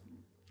experience,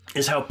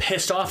 is how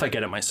pissed off I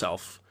get at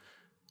myself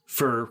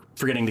for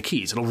forgetting the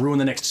keys. It'll ruin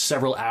the next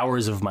several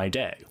hours of my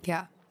day.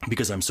 Yeah.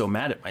 Because I'm so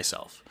mad at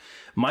myself.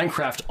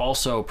 Minecraft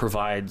also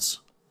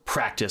provides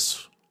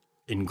practice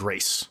in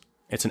grace.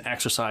 It's an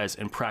exercise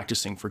in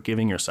practicing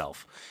forgiving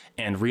yourself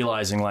and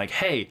realizing, like,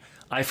 hey,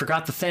 I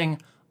forgot the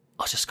thing,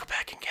 I'll just go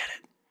back and get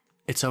it.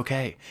 It's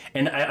okay.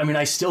 And I mean,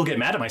 I still get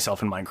mad at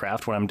myself in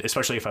Minecraft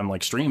especially if I'm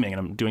like streaming and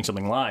I'm doing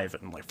something live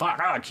and I'm like,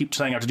 fuck, I keep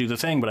saying I have to do the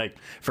thing, but I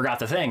forgot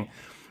the thing.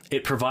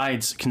 It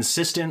provides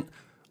consistent,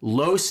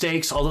 low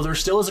stakes, although there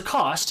still is a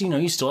cost,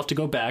 you still have to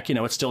go back,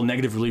 it still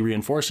negatively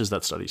reinforces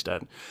that study's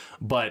dead.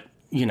 But,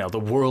 the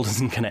world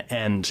isn't going to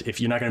end if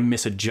you're not going to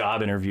miss a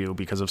job interview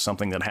because of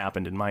something that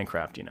happened in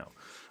Minecraft,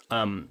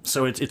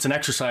 So it's an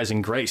exercise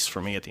in grace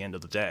for me at the end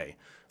of the day,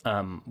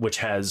 which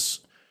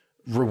has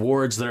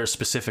rewards that are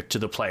specific to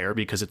the player,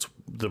 because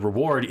the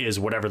reward is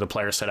whatever the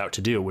player set out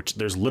to do, which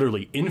there's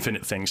literally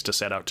infinite things to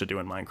set out to do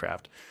in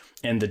Minecraft.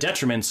 And the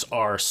detriments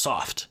are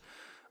soft,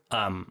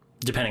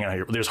 depending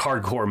on there's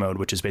hardcore mode,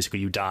 which is basically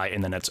you die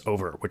and then it's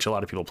over, which a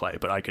lot of people play,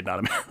 but I could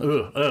not.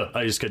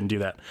 I just couldn't do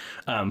that.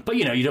 But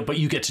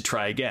you get to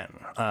try again.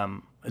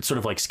 It's sort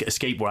of like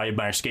skateboard. I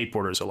admire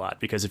skateboarders a lot,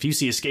 because if you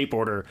see a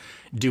skateboarder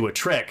do a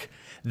trick,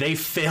 they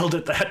failed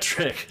at that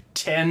trick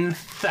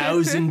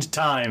 10,000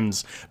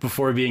 times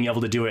before being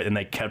able to do it, and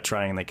they kept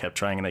trying and they kept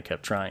trying and they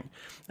kept trying.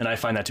 And I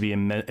find that to be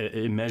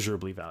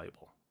immeasurably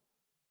valuable.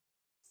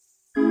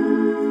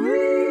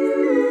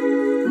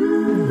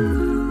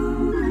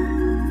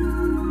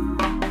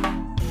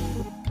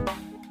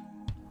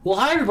 Well,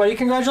 hi everybody!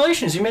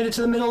 Congratulations, you made it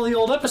to the middle of the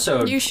old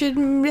episode. You should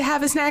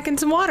have a snack and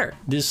some water.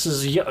 You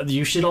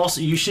should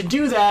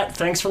do that.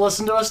 Thanks for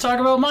listening to us talk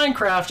about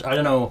Minecraft. I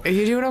don't know. Are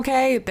you doing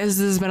okay? This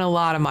has been a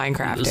lot of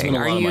Minecrafting.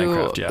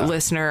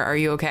 Listener? Are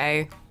you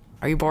okay?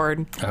 Are you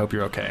bored? I hope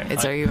you're okay.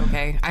 Are you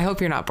okay? I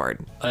hope you're not bored.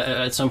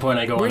 At some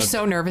point, We're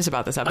so nervous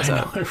about this episode.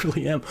 I know, I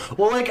really am.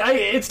 Well,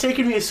 it's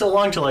taken me so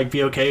long to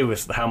be okay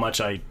with how much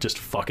I just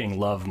fucking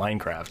love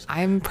Minecraft.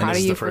 I'm proud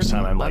of you for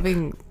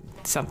loving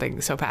something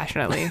so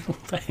passionately.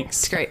 Thanks.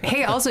 It's great.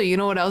 Hey, also, you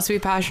know what else we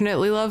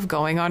passionately love?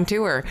 Going on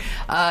tour.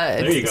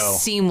 There you go.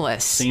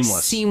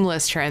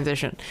 Seamless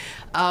transition.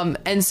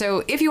 And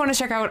so if you want to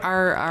check out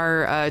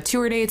our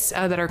tour dates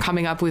that are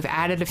coming up, we've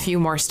added a few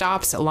more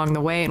stops along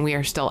the way, and we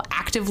are still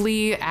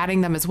actively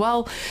adding them as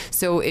well.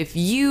 So if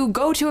you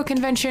go to a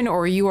convention,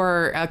 or you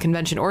are a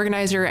convention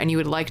organizer and you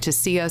would like to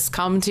see us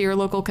come to your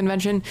local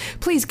convention,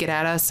 please get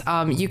at us.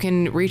 You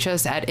can reach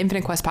us at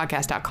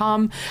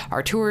infinitequestpodcast.com.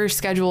 Our tour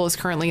schedule is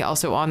currently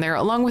also on there,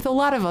 along with a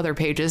lot of other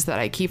pages that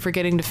I keep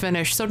forgetting to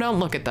finish. So don't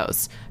look at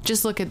those.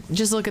 Just look at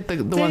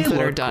the ones that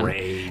are done.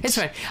 Great. It's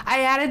fine.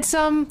 I added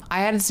some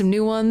new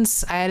new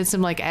ones. I added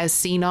some like as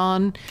seen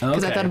on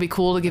because I thought it'd be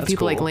cool to give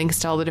people like links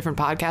to all the different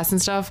podcasts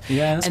and stuff.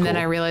 Yeah, that's and then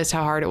I realized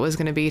how hard it was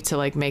going to be to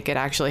like make it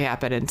actually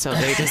happen, and so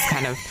they just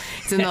kind of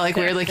it's in the like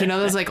weird like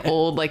those like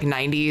old like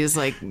 90s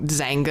like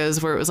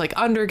Zangas where it was like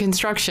under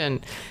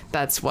construction.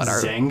 That's what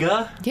our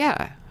Zanga.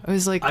 Yeah. It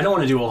was like I don't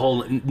want to do a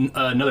whole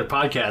another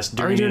podcast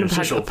during an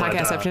official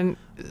podcast session.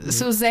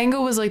 So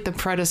Zanga was like the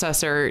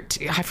predecessor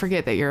to, I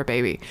forget that you're a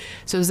baby.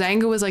 So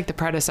Zanga was like the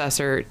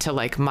predecessor to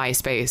like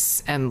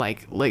MySpace, and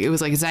like it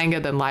was like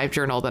Zanga, then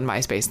LiveJournal, then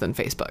MySpace, then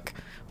Facebook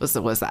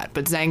was that.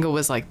 But Zanga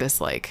was like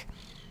this like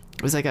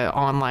it was like an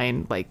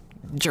online like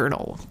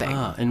journal thing.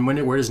 And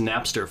where does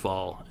Napster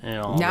fall?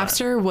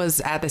 Napster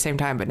was at the same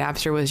time, but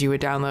Napster was you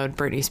would download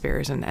Britney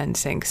Spears and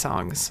NSYNC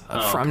songs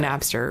from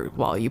Napster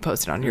while you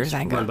posted on your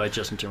Zanga. Run by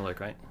Justin Timberlake,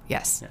 right?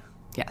 Yes. Yeah.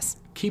 Yes.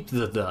 Keep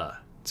the.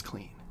 It's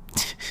clean.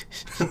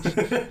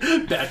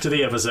 Back to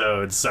the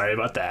episode. Sorry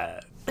about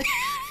that.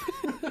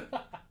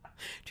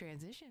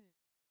 Transition.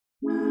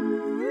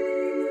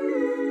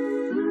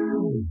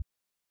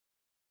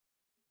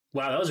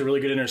 Wow, that was a really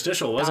good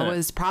interstitial, wasn't it? That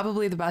was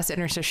probably the best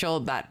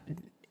interstitial that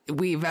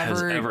we've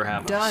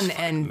ever done,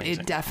 and amazing.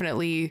 It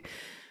definitely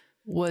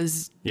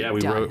was. Yeah,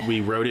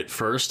 we wrote it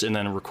first and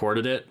then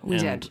recorded it.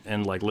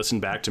 And like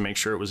listened back to make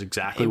sure it was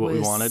exactly what we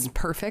wanted.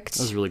 Perfect.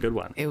 That was a really good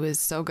one. It was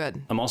so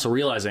good. I'm also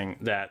realizing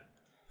that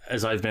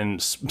as I've been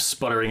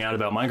sputtering out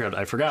about Minecraft,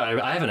 I forgot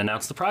I haven't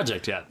announced the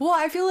project yet. Well,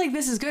 I feel like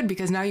this is good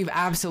because now you've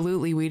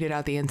absolutely weeded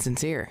out the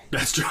insincere.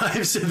 That's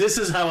right. So this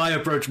is how I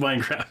approach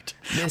Minecraft.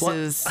 This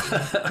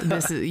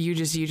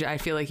is you. I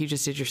feel like you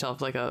just did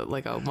yourself like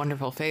a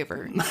wonderful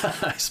favor.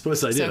 I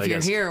suppose I did. So if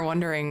you're here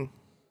wondering,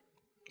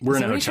 we're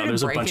in a hotel.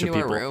 There's a bunch of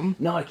people. Room?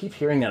 No, I keep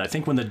hearing that. I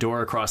think when the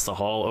door across the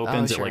hall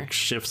opens, it like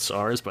shifts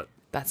ours. But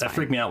that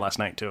freaked me out last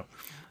night too.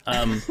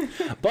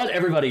 But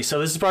everybody, so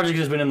this project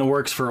has been in the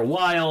works for a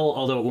while,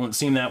 although it won't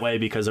seem that way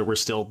because we're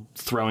still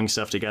throwing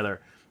stuff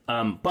together.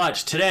 But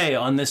today,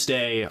 on this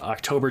day,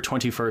 October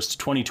 21st,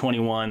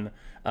 2021,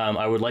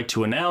 I would like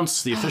to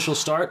announce the official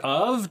start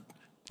of...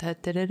 You were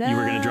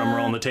going to drum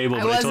roll on the table,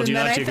 but I told you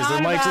not to because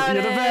the mic's... You're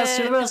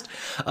the best.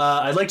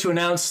 I'd like to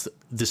announce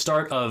the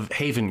start of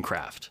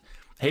Havencraft.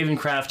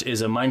 Havencraft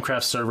is a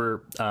Minecraft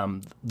server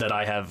that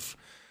I have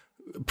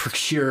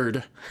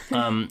procured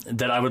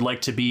that I would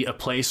like to be a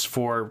place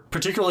for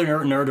particularly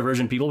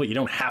neurodivergent people, but you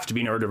don't have to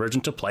be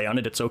neurodivergent to play on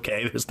it. It's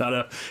okay. There's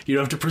not you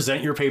don't have to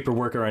present your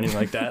paperwork or anything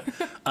like that.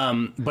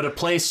 But a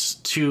place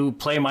to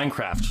play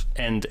Minecraft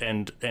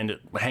and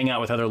hang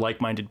out with other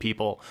like-minded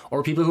people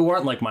or people who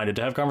aren't like-minded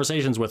to have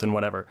conversations with and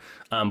whatever.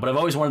 But I've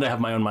always wanted to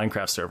have my own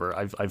Minecraft server.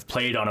 I've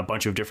played on a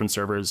bunch of different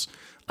servers.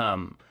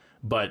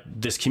 But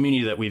this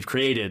community that we've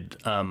created,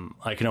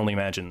 I can only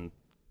imagine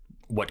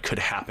what could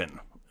happen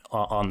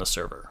on the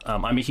server.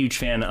 I'm a huge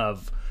fan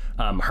of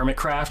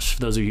Hermitcraft. For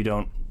those of you who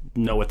don't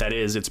know what that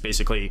is, it's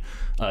basically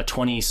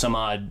 20 some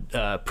odd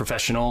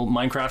professional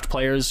Minecraft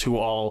players who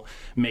all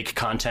make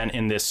content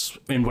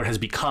in what has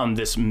become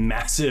this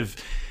massive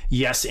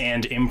yes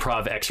and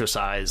improv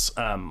exercise.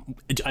 I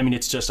mean,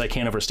 it's just, I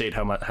can't overstate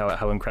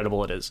how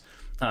incredible it is.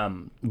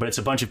 But it's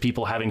a bunch of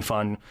people having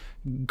fun,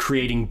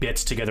 creating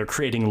bits together,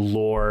 creating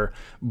lore,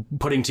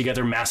 putting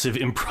together massive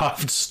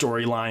improv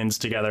storylines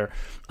together.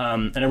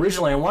 And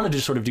originally I wanted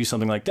to sort of do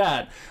something like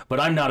that, but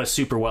I'm not a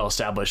super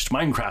well-established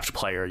Minecraft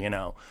player, you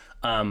know.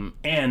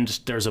 And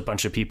there's a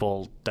bunch of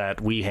people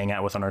that we hang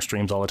out with on our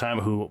streams all the time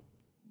who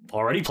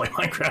already play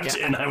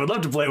Minecraft and I would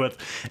love to play with.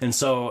 And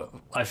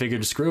so I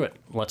figured, screw it.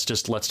 Let's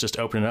just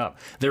open it up.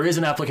 There is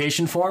an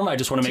application form. I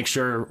just want to make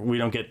sure we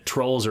don't get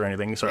trolls or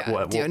anything. So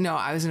no,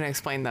 I was going to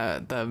explain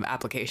the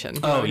application.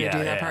 Oh, yeah.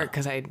 Do that part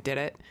because I did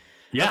it.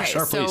 Yeah, okay,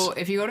 sure, please. So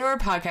if you go to our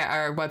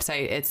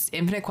website, it's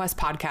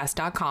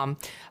infinitequestpodcast.com.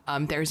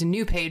 There's a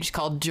new page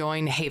called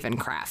Join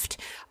Havencraft.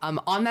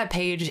 On that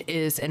page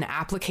is an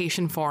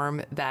application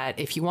form that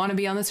if you want to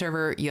be on the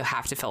server, you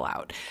have to fill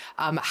out.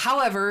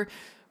 However,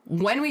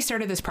 when we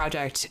started this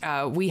project,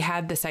 we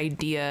had this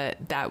idea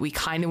that we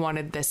kind of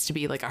wanted this to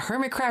be like a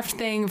Hermitcraft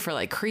thing for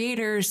like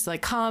creators to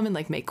like come and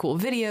like make cool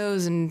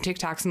videos and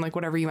TikToks and like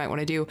whatever you might want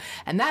to do.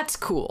 And that's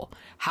cool.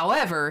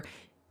 However,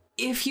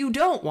 if you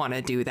don't want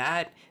to do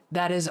that,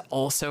 that is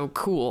also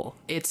cool.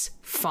 It's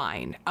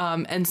fine.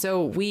 And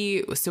so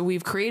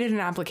we've created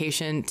an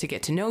application to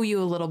get to know you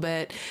a little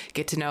bit,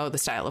 get to know the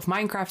style of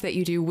Minecraft that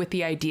you do, with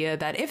the idea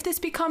that if this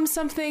becomes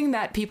something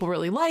that people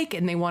really like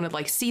and they want to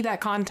like see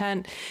that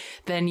content,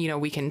 then, you know,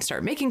 we can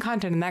start making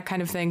content and that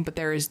kind of thing. But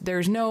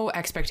there's no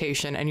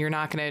expectation, and you're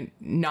not going to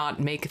not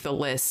make the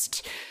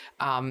list.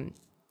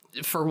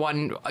 For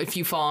one, if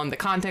you fall on the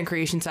content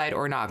creation side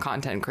or not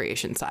content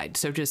creation side.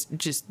 So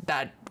just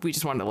that, we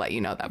just wanted to let you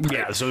know that part.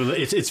 Yeah, so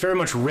it's very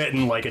much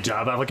written like a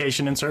job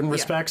application in certain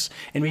respects.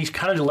 And we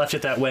kind of left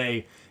it that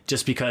way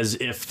just because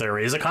if there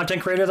is a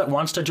content creator that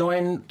wants to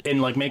join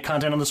and like make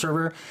content on the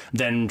server,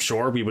 then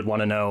sure, we would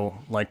want to know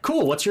like,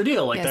 cool, what's your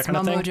deal? Like that kind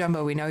of thing. Mumbo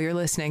Jumbo, we know you're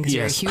listening because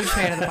you're a huge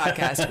fan of the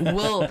podcast.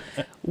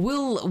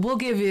 We'll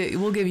give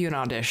you an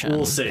audition.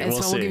 We'll see.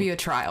 We'll give you a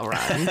trial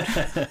run.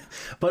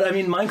 But I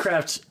mean,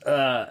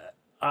 Minecraft,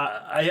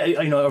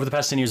 I over the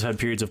past 10 years, I've had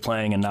periods of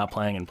playing and not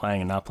playing and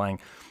playing and not playing.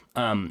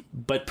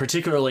 But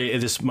particularly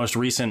this most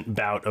recent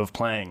bout of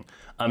playing,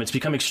 it's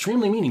become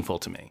extremely meaningful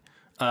to me.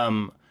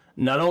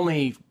 Not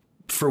only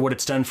for what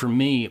it's done for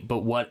me, but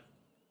what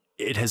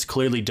it has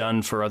clearly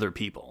done for other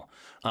people.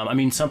 I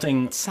mean,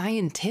 something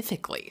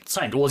scientifically.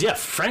 Well, yeah,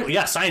 frankly,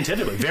 yeah,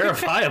 scientifically,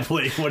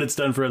 verifiably, what it's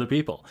done for other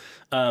people.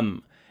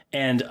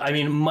 And I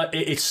mean,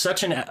 it's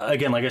such an,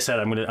 again, like I said,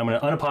 I'm gonna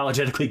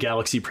unapologetically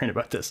galaxy brain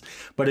about this,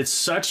 but it's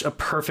such a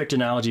perfect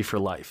analogy for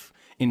life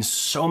in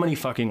so many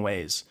fucking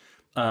ways.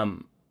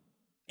 And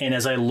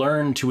as I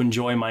learn to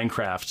enjoy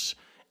Minecraft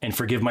and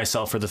forgive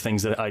myself for the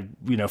things that I,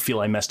 feel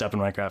I messed up in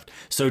Minecraft,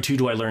 so too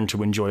do I learn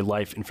to enjoy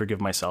life and forgive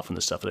myself and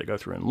the stuff that I go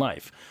through in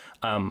life.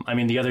 I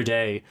mean, the other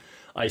day,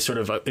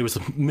 it was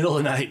the middle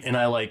of the night, and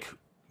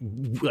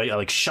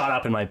I shot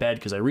up in my bed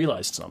because I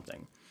realized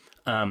something.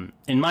 In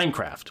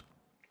Minecraft,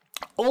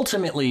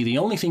 ultimately, the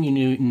only thing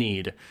you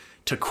need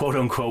to quote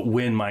unquote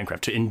win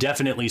Minecraft, to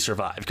indefinitely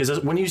survive,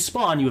 because when you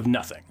spawn, you have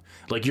nothing.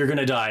 Like, you're going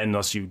to die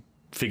unless you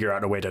figure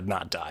out a way to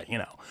not die,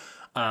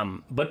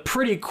 But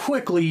pretty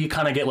quickly, you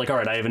kind of get like, all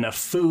right, I have enough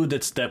food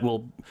that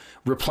will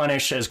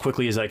replenish as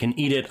quickly as I can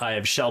eat it. I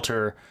have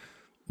shelter.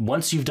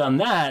 Once you've done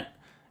that,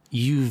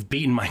 you've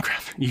beaten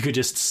Minecraft. You could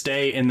just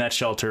stay in that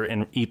shelter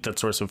and eat that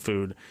source of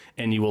food,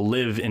 and you will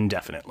live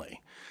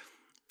indefinitely.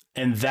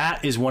 And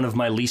that is one of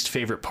my least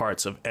favorite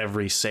parts of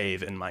every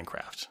save in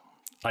Minecraft.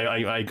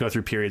 I go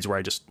through periods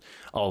where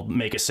I'll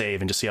make a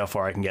save and just see how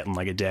far I can get in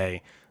like a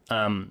day.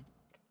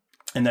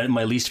 And then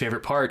my least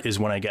favorite part is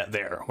when I get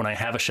there, when I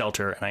have a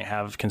shelter and I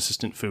have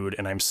consistent food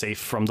and I'm safe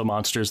from the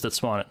monsters that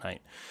spawn at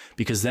night.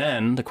 Because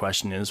then the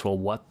question is, well,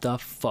 what the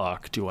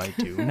fuck do I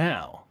do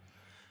now?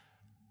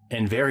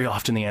 And very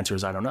often the answer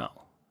is, I don't know.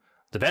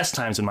 The best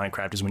times in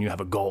Minecraft is when you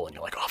have a goal and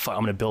you're like, oh, fuck,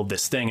 I'm going to build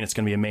this thing and it's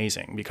going to be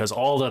amazing. Because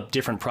all the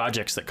different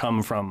projects that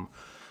come from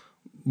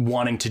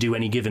wanting to do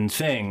any given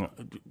thing,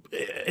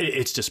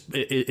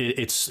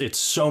 it's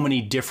so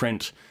many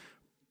different,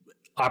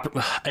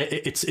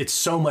 it's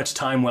so much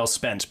time well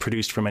spent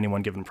produced from any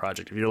one given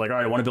project. If you're like, all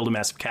right, I want to build a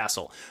massive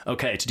castle.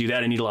 Okay, to do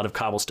that, I need a lot of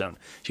cobblestone.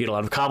 To get a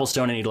lot of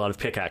cobblestone, I need a lot of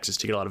pickaxes.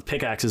 To get a lot of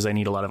pickaxes, I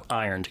need a lot of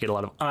iron. To get a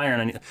lot of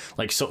iron,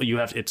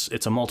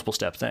 it's a multiple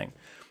step thing.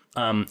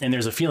 And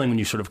there's a feeling when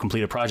you sort of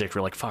complete a project,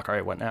 you're like, fuck, all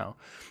right, what now?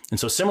 And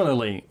so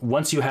similarly,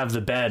 once you have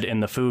the bed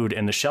and the food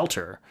and the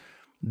shelter,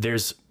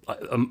 there's,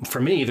 for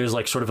me, there's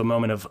like sort of a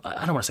moment of,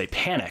 I don't want to say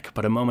panic,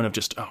 but a moment of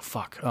just, oh,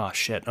 fuck, oh,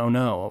 shit, oh,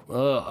 no,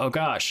 oh,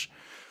 gosh.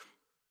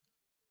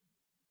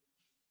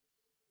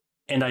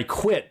 And I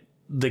quit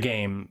the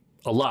game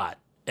a lot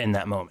in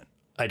that moment.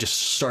 I just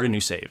start a new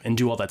save and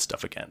do all that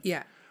stuff again.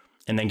 Yeah.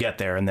 And then get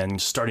there and then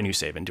start a new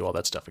save and do all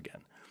that stuff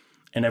again.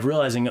 And I'm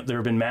realizing that there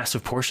have been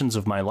massive portions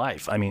of my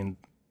life. I mean,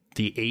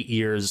 the 8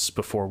 years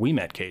before we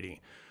met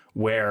Katie,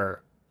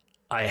 where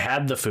I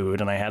had the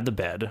food and I had the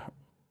bed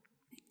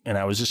and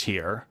I was just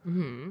here.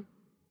 Mm-hmm.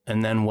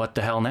 And then what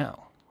the hell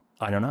now?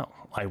 I don't know.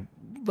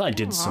 I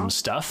did some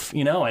stuff,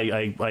 I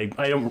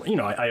don't,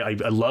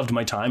 I loved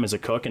my time as a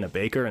cook and a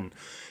baker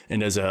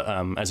and as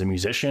a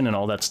musician and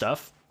all that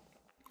stuff.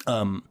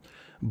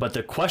 But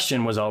the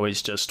question was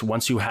always just,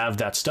 once you have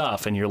that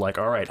stuff and you're like,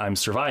 all right, I'm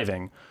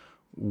surviving,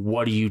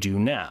 what do you do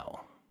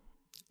now?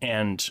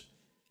 And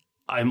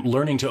I'm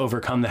learning to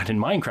overcome that in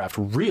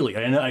Minecraft, really.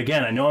 And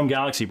again, I know I'm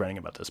galaxy braining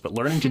about this, but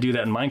learning to do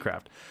that in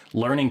Minecraft,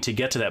 learning to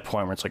get to that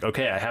point where it's like,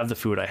 okay, I have the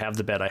food, I have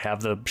the bed, I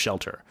have the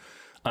shelter.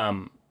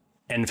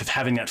 And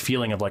having that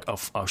feeling of like,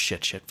 oh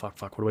shit,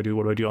 fuck, what do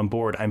I do? I'm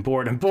bored,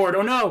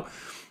 oh no.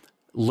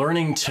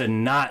 Learning to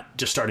not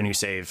just start a new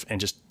save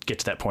and just get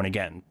to that point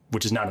again,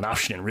 which is not an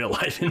option in real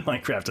life. In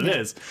Minecraft it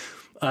is.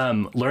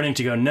 Learning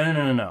to go,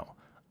 no.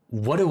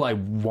 What do I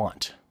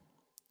want?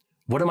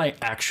 What am I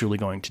actually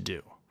going to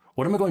do?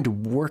 What am I going to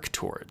work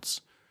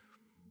towards?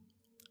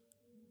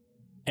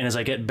 And as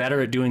I get better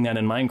at doing that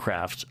in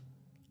Minecraft,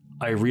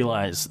 I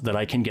realize that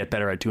I can get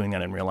better at doing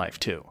that in real life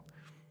too.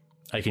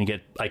 I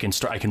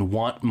can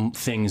want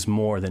things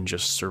more than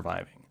just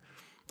surviving.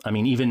 I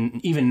mean,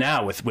 even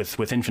now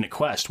with Infinite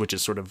Quest, which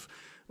is sort of,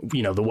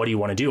 the what do you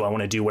want to do? I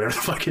want to do whatever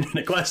the fuck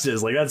Infinite Quest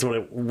is. Like, that's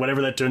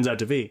whatever that turns out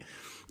to be.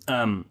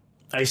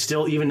 I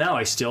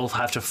still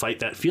have to fight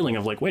that feeling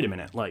of like, wait a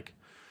minute, like,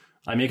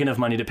 I make enough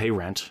money to pay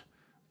rent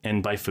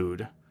and buy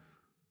food.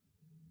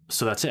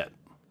 So that's it.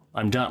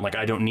 I'm done. Like,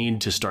 I don't need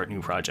to start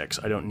new projects.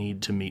 I don't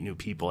need to meet new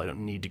people. I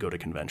don't need to go to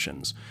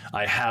conventions.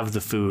 I have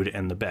the food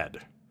and the bed.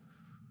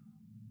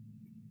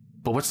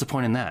 But what's the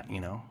point in that,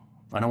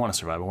 I don't want to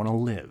survive. I want to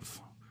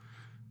live.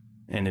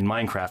 And in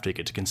Minecraft, I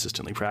get to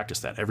consistently practice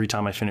that. Every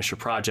time I finish a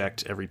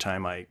project, every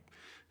time I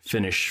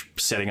finish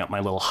setting up my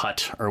little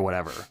hut or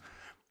whatever,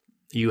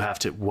 you have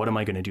to, what am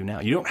I going to do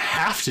now? You don't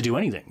have to do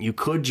anything. You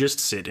could just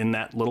sit in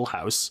that little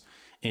house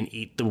and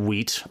eat the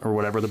wheat or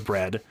whatever, the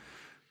bread.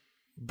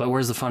 But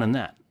where's the fun in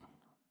that?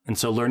 And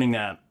so learning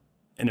that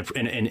and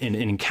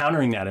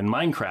encountering that in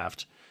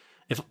Minecraft,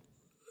 it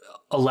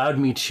allowed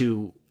me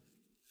to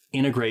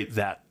integrate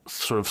that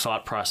sort of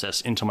thought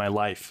process into my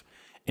life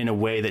in a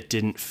way that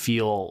didn't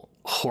feel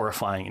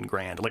horrifying and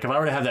grand. Like if I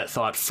were to have that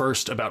thought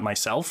first about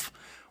myself,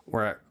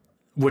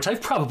 which I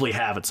probably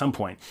have at some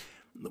point,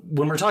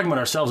 when we're talking about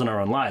ourselves in our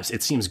own lives,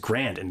 it seems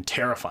grand and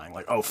terrifying.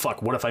 Like, oh,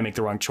 fuck, what if I make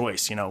the wrong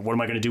choice? You know, what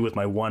am I going to do with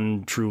my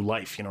one true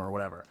life, you know, or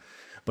whatever.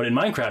 But in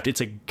Minecraft,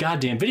 it's a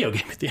goddamn video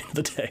game at the end of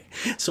the day.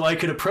 So I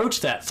could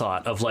approach that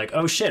thought of like,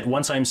 oh shit,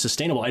 once I'm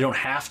sustainable, I don't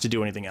have to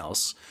do anything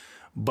else.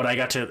 But I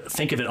got to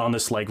think of it on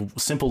this like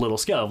simple little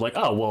scale of like,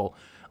 oh, well,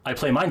 I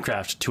play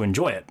Minecraft to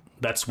enjoy it.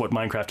 That's what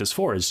Minecraft is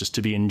for, is just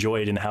to be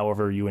enjoyed in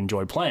however you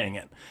enjoy playing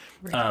it.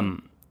 Right.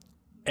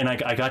 And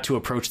I got to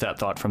approach that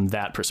thought from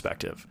that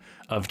perspective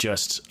of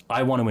just,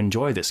 I want to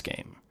enjoy this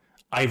game.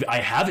 I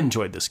have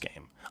enjoyed this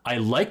game. I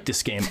like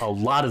this game a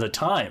lot of the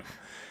time.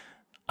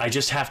 I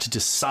just have to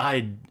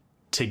decide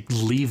to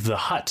leave the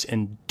hut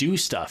and do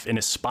stuff and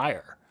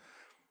aspire.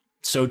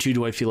 So too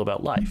do I feel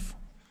about life.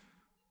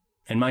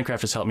 And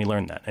Minecraft has helped me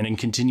learn that. And it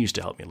continues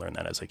to help me learn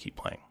that as I keep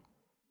playing.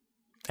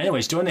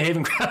 Anyways, join the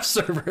Havencraft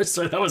server.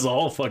 So that was a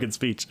whole fucking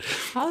speech.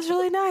 That was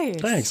really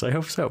nice. Thanks. I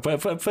hope so.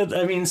 But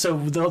I mean, so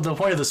the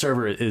point of the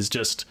server is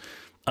just,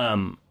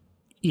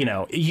 you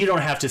know, you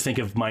don't have to think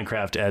of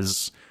Minecraft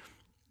as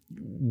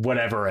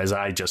whatever as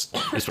I just.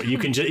 You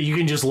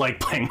can just like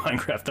playing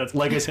Minecraft. That's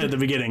like I said at the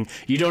beginning.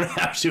 You don't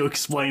have to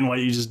explain why.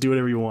 You just do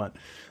whatever you want.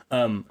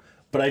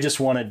 But I just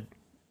wanted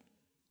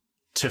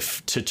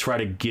to try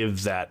to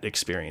give that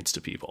experience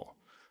to people,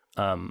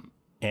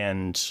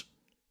 and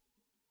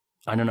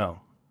I don't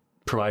know.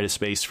 Provide a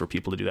space for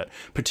people to do that,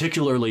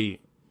 particularly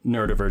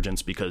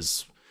neurodivergents,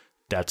 because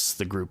that's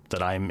the group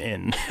that I'm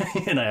in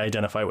and I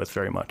identify with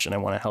very much, and I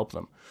want to help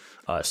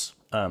us.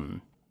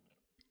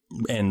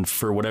 And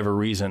for whatever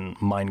reason,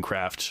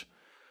 Minecraft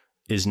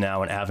is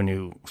now an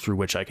avenue through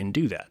which I can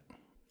do that.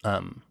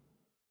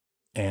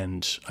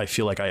 And I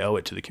feel like I owe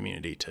it to the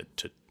community to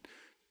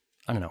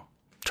I don't know,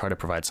 try to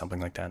provide something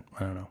like that.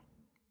 I don't know.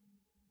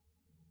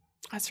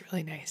 That's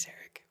really nice,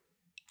 Eric.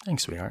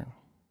 Thanks, sweetheart.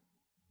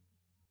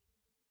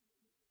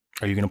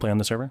 Are you going to play on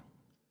the server?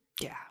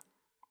 Yeah.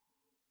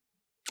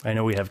 I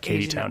know we have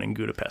Katie Town and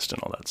Budapest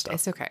and all that stuff.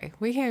 It's okay.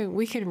 We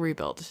can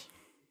rebuild.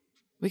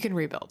 We can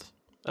rebuild.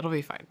 It'll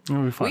be fine.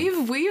 It'll be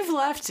fine. We've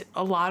left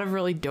a lot of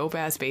really dope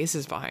ass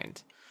bases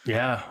behind.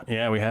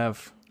 Yeah, we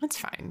have. That's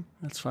fine.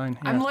 That's fine.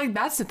 Yeah. I'm like,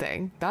 that's the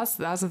thing. That's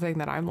the thing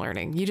that I'm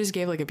learning. You just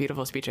gave like a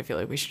beautiful speech. I feel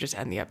like we should just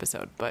end the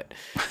episode, but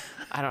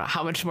I don't know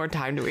how much more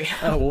time do we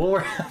have. Oh,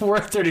 well, we're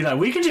at 39.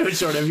 We can do it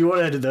short if you want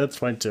to edit. That's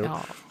fine too.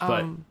 No,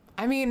 but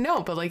I mean,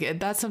 no, but like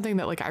that's something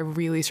that like I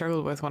really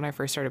struggled with when I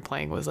first started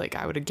playing, was like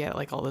I would get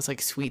like all this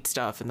like sweet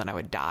stuff and then I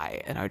would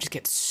die and I would just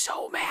get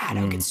so mad.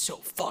 I would get so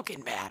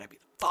fucking mad. I'd be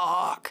like,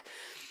 fuck.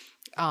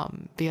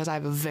 Because I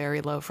have a very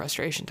low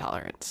frustration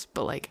tolerance.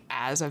 But like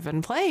as I've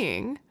been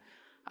playing,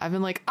 I've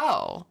been like,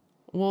 oh,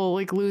 well,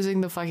 like losing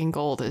the fucking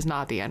gold is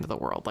not the end of the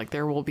world. Like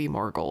there will be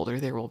more gold, or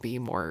there will be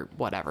more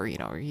whatever, you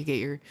know, or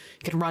you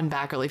can run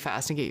back really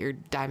fast and get your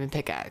diamond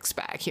pickaxe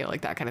back, you know,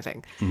 like that kind of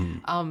thing.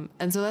 Mm-hmm.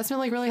 And so that's been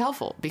like really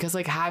helpful, because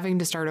like having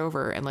to start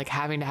over and like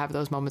having to have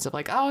those moments of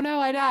like, oh no,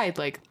 I died.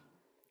 Like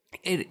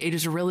it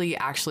has really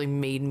actually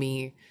made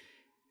me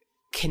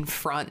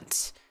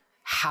confront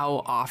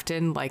how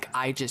often like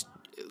I just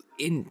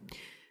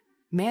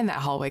man, that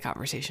hallway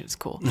conversation is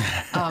cool.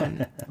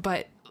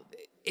 But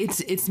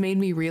it's made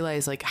me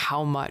realize like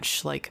how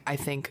much like I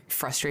think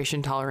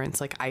frustration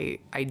tolerance like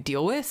I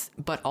deal with,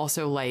 but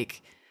also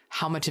like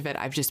how much of it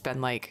I've just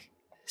been like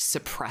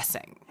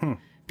suppressing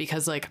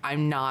because like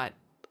I'm not,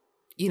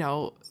 you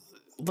know,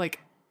 like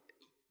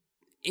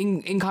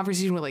in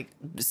conversation with like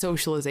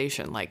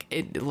socialization, like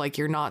it, like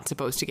you're not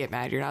supposed to get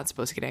mad, you're not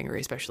supposed to get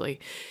angry, especially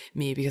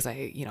me because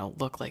I, you know,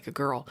 look like a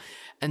girl.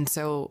 And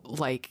so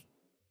like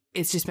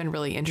it's just been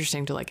really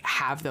interesting to like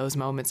have those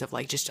moments of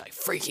like just like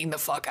freaking the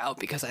fuck out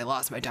because I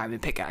lost my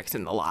diamond pickaxe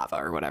in the lava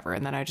or whatever.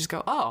 And then I just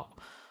go, oh,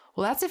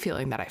 well, that's a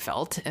feeling that I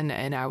felt. And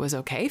I was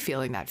okay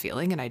feeling that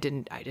feeling. And I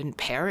didn't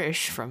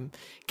perish from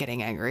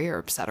getting angry or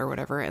upset or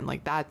whatever. And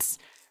like, that's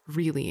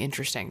really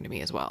interesting to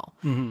me as well.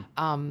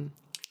 Mm-hmm.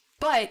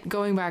 But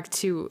going back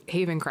to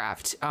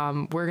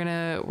Havencraft,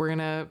 we're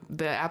gonna,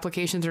 the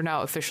applications are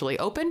now officially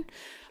open.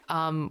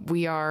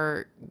 We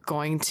are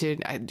going to,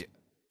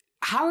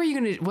 how are you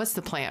going to, what's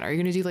the plan? Are you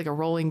going to do like a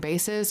rolling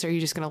basis? Or are you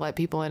just going to let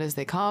people in as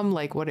they come?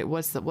 Like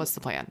what's the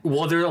plan?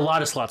 Well, there are a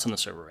lot of slots on the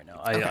server right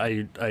now.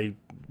 I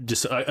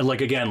just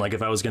like, again, like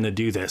if I was going to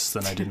do this,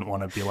 then I didn't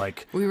want to be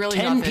like, we really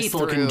 10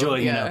 people can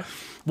join, you know?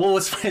 Well,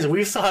 what's funny is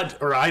we've thought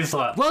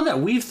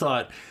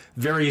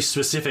very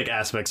specific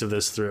aspects of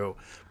this through,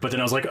 but then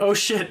I was like, oh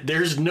shit,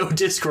 there's no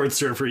Discord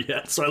server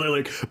yet. So I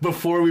like,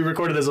 before we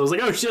recorded this, I was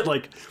like, oh shit,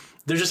 like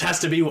there just has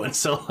to be one.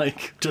 So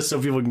like, just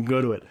so people can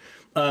go to it.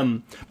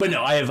 But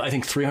no, I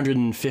think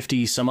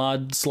 350 some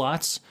odd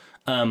slots.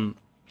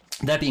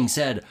 That being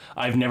said,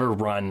 I've never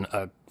run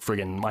a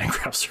friggin'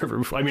 Minecraft server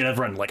before. I mean, I've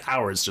run like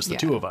hours, just the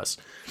two of us.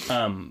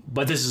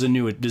 But this is a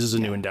new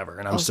endeavor,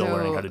 and I'm also still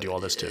learning how to do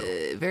all this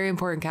too. Very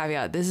important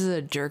caveat: this is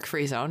a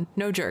jerk-free zone.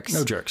 No jerks.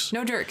 No jerks.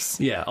 No jerks.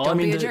 Yeah. Don't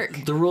be a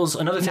jerk. The rules.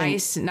 Another thing.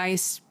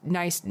 Nice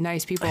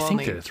people. I think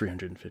only. there are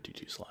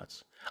 352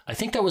 slots. I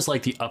think that was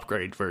like the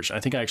upgrade version. I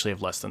think I actually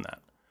have less than that.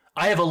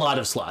 I have a lot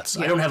of slots.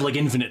 I don't have like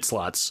infinite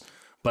slots,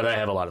 but I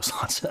have a lot of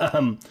slots.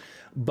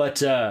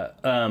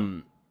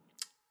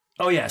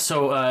 Oh yeah,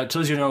 so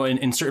as you know,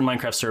 in certain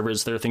Minecraft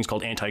servers, there are things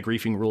called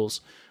anti-griefing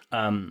rules,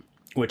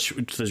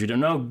 which, as you don't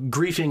know,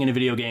 griefing in a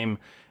video game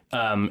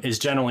is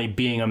generally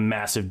being a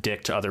massive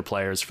dick to other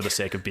players for the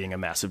sake of being a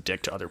massive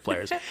dick to other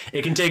players.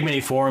 It can take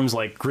many forms,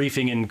 like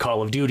griefing in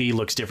Call of Duty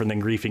looks different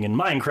than griefing in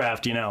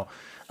Minecraft, you know.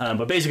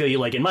 But basically,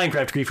 like in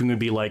Minecraft, griefing would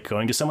be like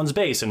going to someone's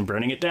base and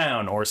burning it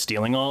down, or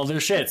stealing all of their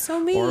shit,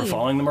 or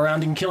following them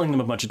around and killing them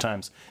a bunch of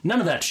times.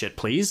 None of that shit,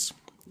 please.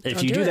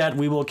 If you do that,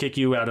 we will kick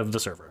you out of the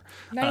server.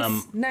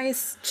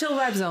 Nice. Chill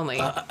vibes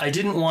only. I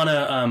didn't want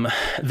to...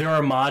 there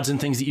are mods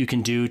and things that you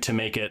can do to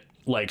make it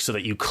like so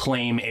that you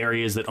claim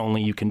areas that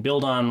only you can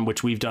build on,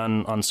 which we've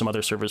done on some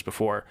other servers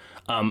before.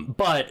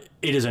 But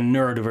it is a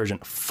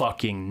neurodivergent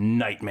fucking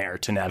nightmare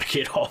to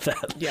navigate all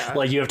that. Yeah.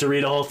 Like you have to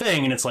read a whole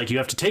thing, and it's like you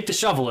have to take the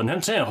shovel and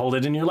hold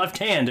it in your left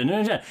hand,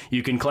 and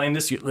you can claim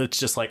this. It's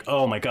just like,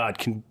 oh my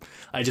god,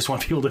 I just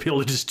want people to be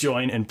able to just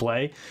join and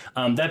play.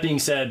 That being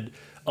said,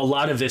 a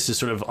lot of this is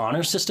sort of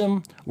honor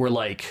system where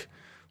like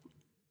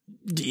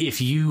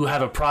if you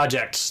have a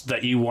project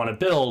that you want to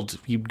build,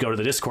 you go to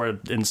the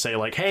Discord and say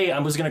like, hey, I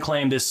was going to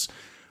claim this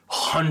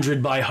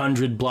 100 by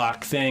 100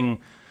 block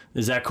thing.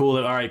 Is that cool?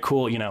 All right,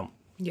 cool. You know,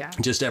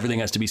 just everything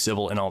has to be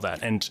civil and all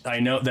that. And I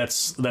know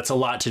that's a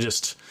lot to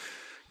just,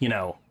 you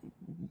know,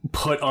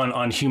 put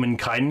on human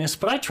kindness,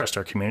 but I trust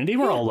our community.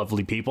 We're all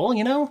lovely people,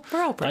 you know.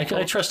 We're all pretty cool.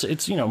 I trust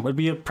it's, you know, it'd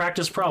be a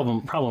practice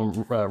problem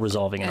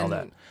resolving and all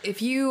that.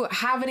 If you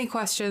have any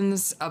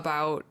questions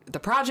about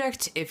the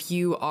project, if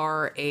you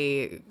are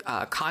a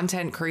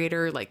content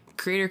creator, like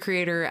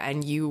creator,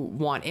 and you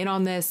want in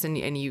on this,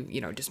 and you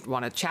know just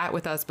want to chat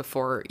with us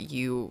before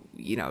you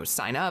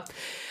sign up,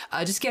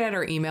 just get at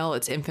our email.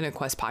 It's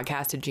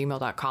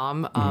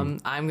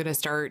infinitequestpodcast@gmail.com. I'm gonna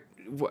start.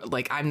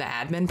 Like I'm the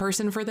admin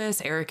person for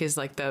this. Eric is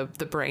like the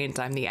brains.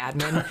 I'm the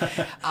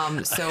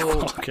admin.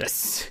 So okay.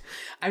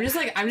 I'm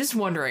just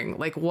wondering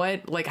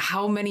like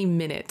how many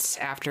minutes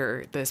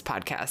after this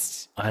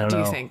podcast do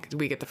you think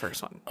we get the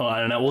first one? Oh, I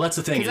don't know. Well, that's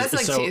the thing. That's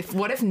like,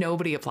 what if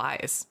nobody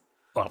applies?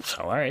 Well,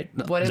 so, all right.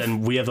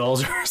 Then we have the whole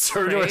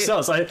server to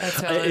ourselves.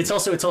 It's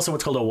also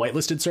what's called a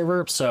whitelisted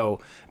server. So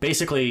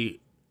basically,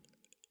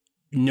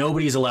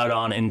 nobody's allowed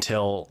on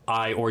until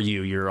I or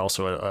you're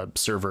also a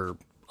server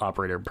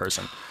operator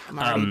person. I'm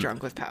already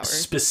drunk with power.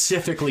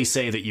 Specifically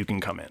say that you can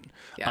come in.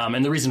 Yeah.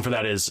 And the reason for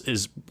that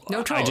is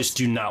no trolls. I just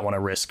do not want to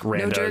risk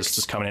randos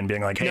just coming in and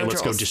being like, hey,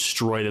 let's go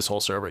destroy this whole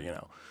server, you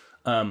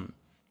know.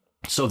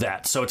 So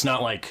it's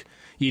not like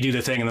you do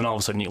the thing and then all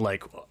of a sudden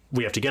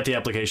we have to get the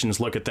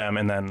applications, look at them,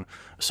 and then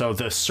so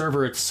the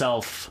server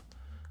itself,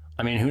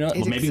 I mean, who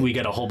knows? Maybe we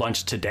get a whole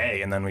bunch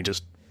today and then we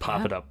just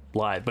pop it up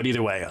live. But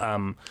either way,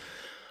 I'm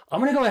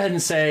going to go ahead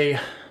and say,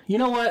 you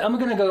know what? I'm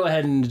going to go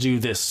ahead and do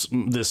this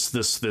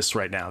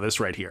right now. This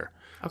right here.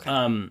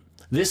 Okay.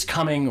 This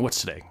coming, what's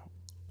today?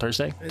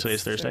 Thursday?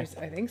 Today's Thursday?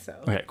 I think so.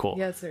 Okay, cool.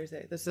 Yeah, it's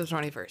Thursday. This is the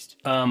 21st.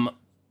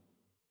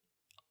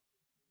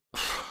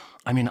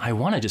 I mean, I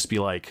want to just be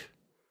like...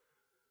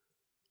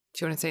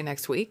 Do you want to say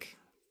next week?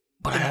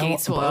 But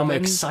I'm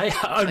excited.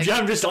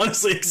 I'm just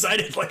honestly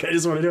excited. Like, I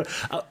just want to do it.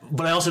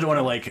 But I also don't want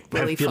to, like...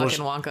 Really fucking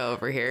Wonka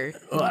over here.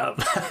 Well,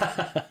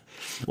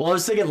 I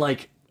was thinking,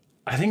 like,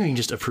 I think we can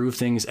just approve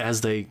things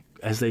as they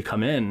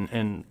come in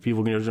and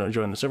people can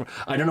join the server.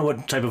 I don't know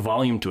what type of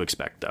volume to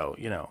expect, though,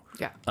 you know.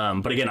 Yeah.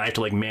 But again, I have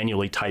to, like,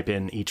 manually type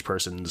in each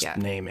person's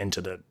name into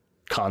the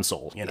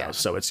console, you know,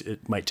 so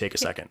it might take a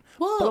second.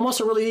 Well, but I'm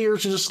also really eager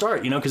to just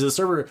start, you know, because the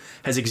server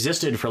has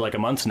existed for like a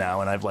month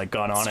now, and I've like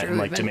gone on it and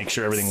like to make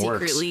sure everything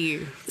works.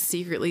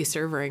 Secretly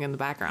servering in the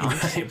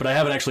background. Right, but I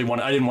haven't actually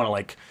I didn't want to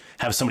like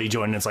have somebody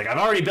join and it's like, I've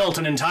already built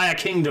an entire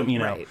kingdom, you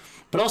know. Right.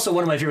 But also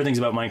one of my favorite things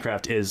about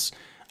Minecraft is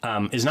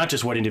not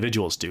just what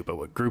individuals do, but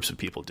what groups of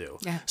people do.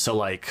 Yeah. So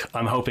like,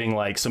 I'm hoping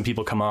like some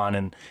people come on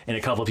and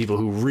a couple of people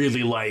who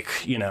really like,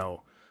 you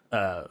know,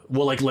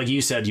 well, like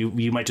you said,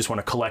 you might just want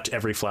to collect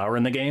every flower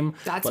in the game.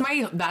 That's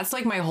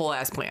like my whole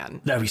ass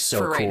plan. That'd be so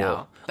cool. Right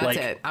now. That's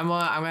it. I'm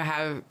gonna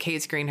have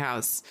Kate's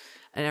greenhouse,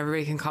 and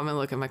everybody can come and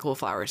look at my cool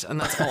flowers,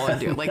 and that's all I'm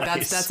doing. Like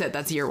nice. That's it.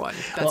 That's year one.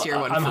 That's year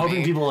one. I'm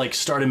hoping people like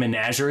start a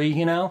menagerie,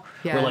 you know,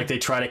 where like they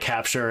try to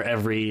capture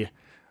every,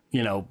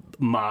 you know,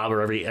 mob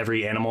or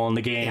every animal in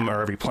the game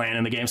or every plant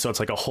in the game. So it's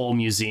like a whole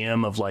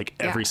museum of like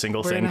every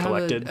single thing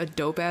collected. A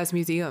dope ass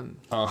museum.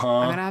 I'm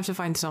gonna have to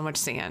find so much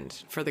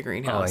sand for the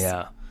greenhouse.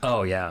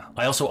 Oh yeah.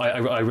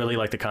 I really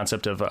like the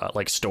concept of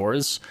like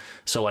stores.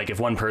 So like if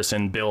one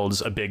person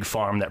builds a big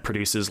farm that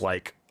produces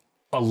like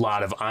a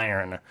lot of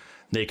iron,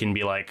 they can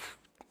be like,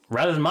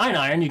 rather than mine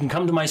iron, you can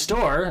come to my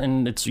store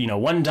and it's, you know,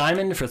 1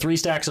 diamond for 3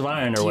 stacks of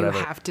iron or whatever.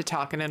 You have to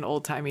talk in an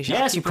old timey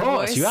shopkeeper Yes, of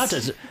course. Voice. You have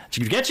to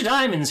get your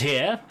diamonds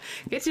here.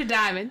 Get your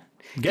diamond.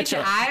 Get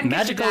your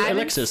magical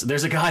elixirs.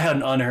 There's a guy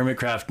on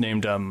Hermitcraft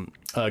named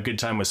Good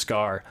Time with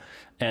Scar,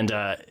 and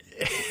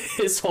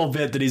his whole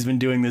bit that he's been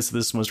doing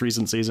this most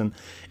recent season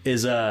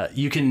is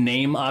you can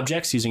name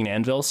objects using an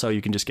anvil, so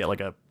you can just get like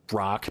a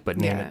rock, but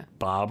name it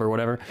Bob or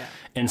whatever. Yeah.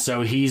 And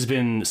so he's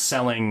been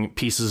selling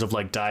pieces of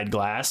like dyed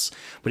glass,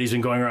 but he's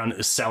been going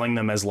around selling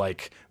them as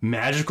like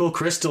magical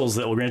crystals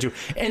that will grant you.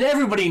 And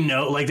everybody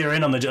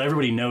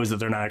everybody knows that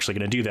they're not actually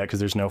going to do that because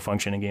there's no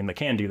functioning game that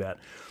can do that.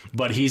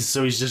 But he's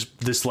just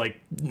this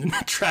like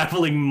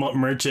traveling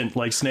merchant,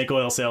 like snake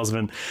oil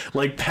salesman,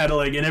 like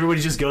peddling, and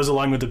everybody just goes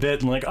along with the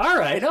bit and like, all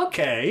right,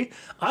 okay,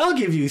 I'll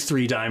give you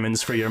 3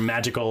 diamonds for your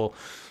magical.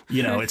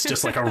 It's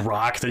just like a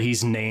rock that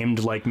he's named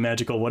like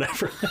magical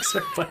whatever.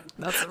 I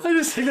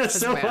just think that's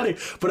so funny.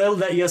 But I love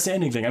that yes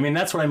anding thing. I mean,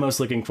 that's what I'm most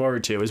looking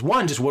forward to is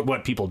one, just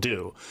what people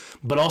do,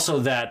 but also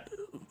that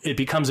it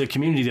becomes a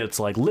community that's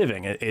like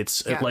living.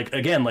 It's like,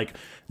 again, like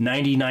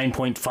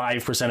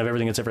 99.5% of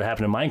everything that's ever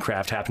happened in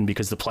Minecraft happened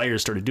because the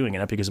players started doing it,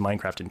 not because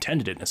Minecraft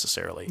intended it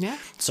necessarily. Yeah.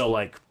 So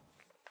like,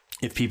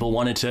 if people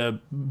wanted to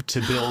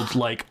build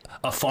like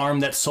a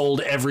farm that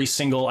sold every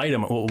single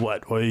item,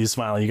 what are you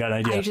smiling? You got an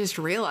idea? I just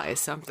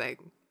realized something.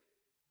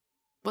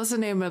 What's the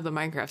name of the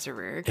Minecraft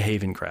server, Eric?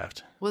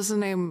 Havencraft. What's the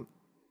name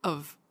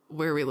of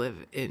where we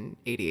live in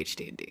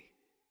ADHD&D?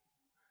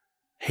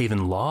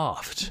 Haven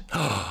Loft.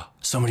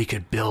 Somebody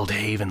could build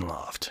Haven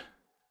Loft.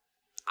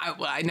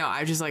 I know.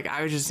 I was just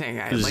saying.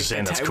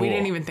 That's cool. We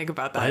didn't even think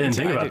about that. I didn't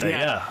think about that.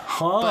 Yeah.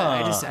 Huh.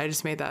 But I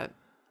just made that.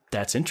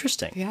 That's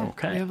interesting. Yeah.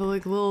 Okay. We have a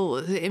little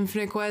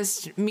Infinite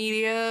Quest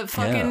media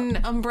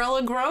fucking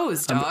umbrella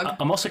grows, dog.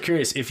 I'm also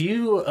curious if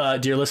you,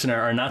 dear listener,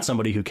 are not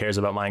somebody who cares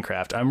about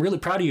Minecraft. I'm really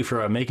proud of you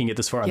for making it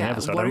this far on the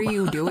episode. What are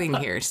you doing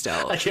here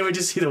still? I can't wait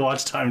to see the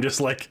watch time. Just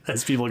like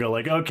as people go,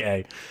 like,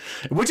 okay,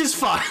 which is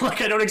fine.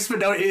 Like I don't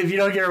expect. If you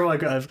don't care,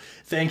 like,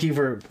 thank you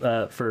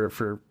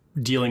for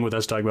dealing with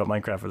us talking about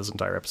Minecraft for this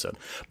entire episode.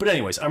 But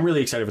anyways, I'm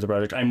really excited for the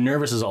project. I'm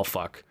nervous as all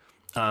fuck.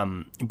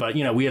 But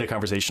we had a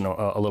conversation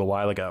a little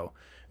while ago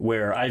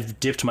where I've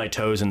dipped my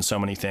toes in so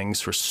many things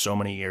for so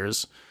many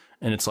years.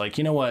 And it's like,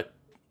 you know what?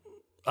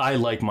 I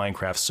like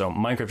Minecraft. So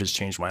Minecraft has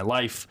changed my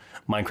life.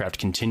 Minecraft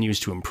continues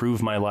to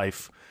improve my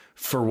life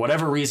for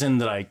whatever reason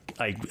that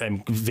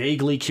I'm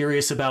vaguely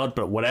curious about,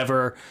 but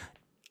whatever.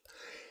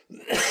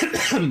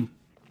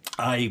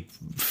 I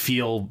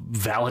feel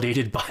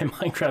validated by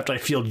Minecraft. I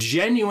feel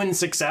genuine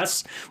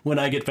success when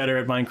I get better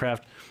at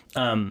Minecraft.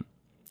 I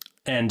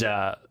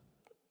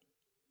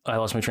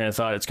lost my train of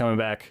thought. It's coming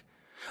back.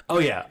 Oh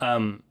yeah.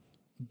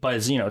 But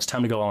it's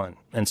time to go on.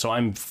 And so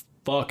I'm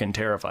fucking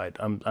terrified.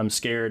 I'm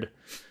scared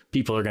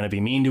people are going to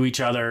be mean to each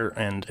other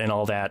and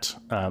all that.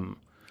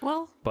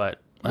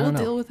 But we'll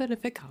deal with it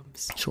if it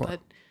comes. Sure.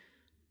 But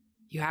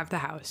you have the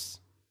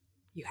house,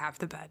 you have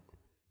the bed,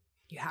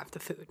 you have the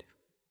food.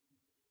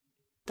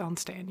 Don't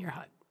stay in your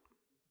hut.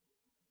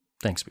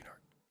 Thanks, sweetheart.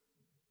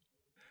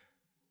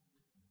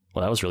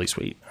 Well, that was really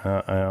sweet.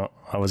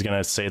 I was going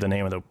to say the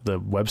name of the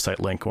website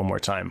link one more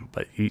time,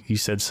 but you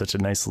said such a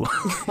nice little...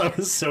 That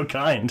was so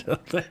kind.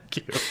 Thank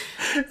you.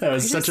 That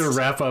was such a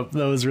wrap up.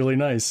 That was really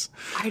nice.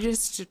 I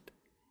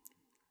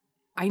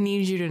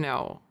need you to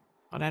know,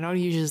 and I don't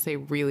usually say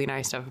really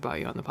nice stuff about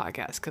you on the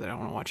podcast because I don't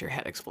want to watch your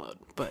head explode,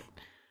 but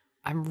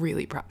I'm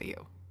really proud of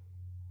you.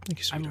 Thank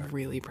you, sweetheart. I'm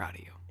really proud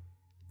of you.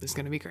 This is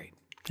going to be great.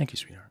 Thank you,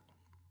 sweetheart.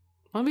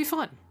 It'll be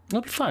fun.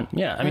 It'll be fun.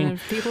 Yeah, I mean,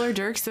 if people are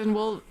jerks, then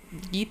we'll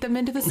yeet them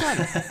into the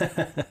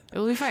sun.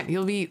 It'll be fine.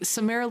 You'll be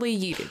summarily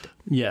yeeted.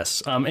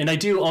 Yes, and I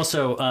do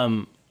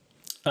also.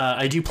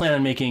 I do plan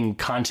on making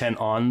content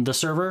on the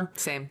server.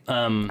 Same.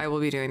 I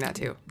will be doing that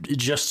too.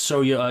 Just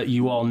so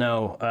you all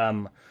know. I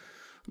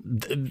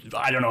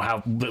don't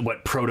know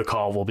what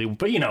protocol will be,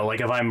 but like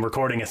if I'm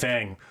recording a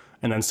thing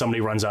and then somebody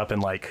runs up and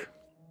like.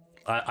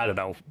 I don't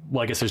know.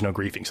 Well, I guess there's no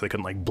griefing, so they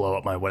couldn't like blow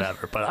up my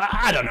whatever. But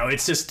I don't know.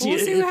 It's just we'll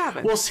see what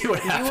happens. We'll see what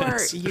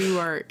happens. You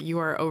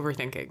are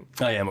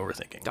overthinking. I am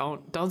overthinking.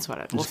 Don't sweat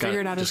it. We'll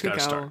figure it out as we go.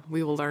 Start.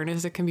 We will learn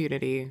as a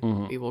community.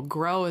 Mm-hmm. We will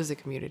grow as a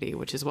community,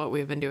 which is what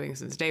we've been doing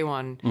since day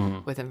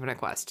one with Infinite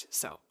Quest.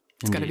 So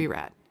it's going to be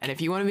rad. And if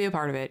you want to be a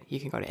part of it, you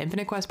can go to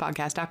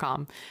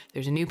infinitequestpodcast.com.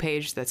 There's a new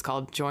page that's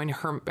called Join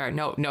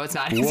No, it's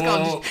not. It's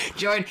called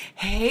Join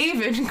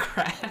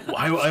Havencraft.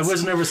 I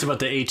was nervous about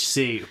the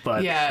HC,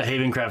 but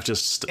Havencraft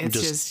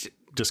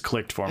just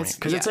clicked for me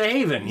because it's a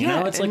haven. You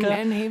know, it's like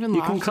and Haven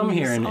you can come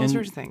here and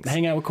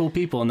hang out with cool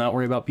people and not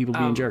worry about people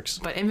being jerks.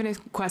 But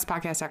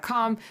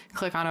infinitequestpodcast.com,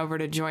 click on over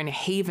to Join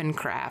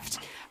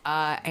Havencraft.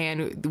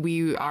 And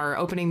we are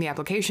opening the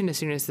application as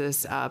soon as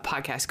this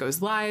podcast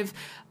goes live.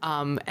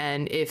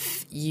 And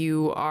if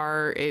you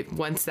are,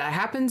 once that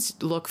happens,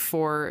 look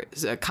for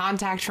a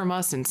contact from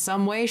us in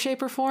some way,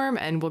 shape, or form,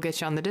 and we'll get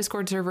you on the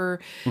Discord server,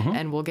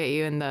 and we'll get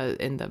you in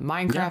the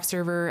Minecraft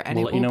server, and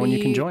we'll let you know when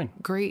you can join.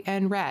 Great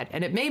and rad.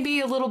 And it may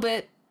be a little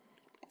bit.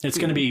 It's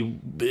going to be. We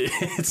may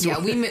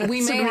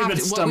have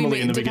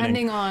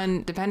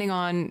to. Depending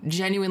on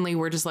genuinely,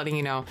 we're just letting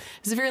you know.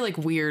 It's a very like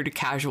weird,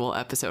 casual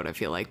episode. I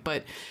feel like,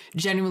 but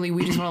genuinely,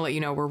 we just want to let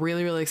you know we're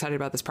really, really excited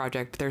about this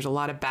project. But there's a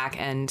lot of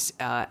back end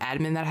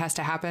admin that has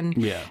to happen.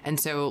 Yeah, and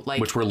so like,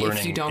 which we're learning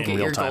if you don't get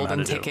your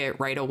golden ticket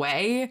right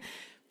away,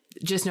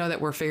 just know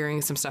that we're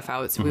figuring some stuff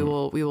out. So we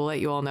will let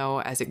you all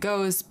know as it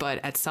goes. But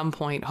at some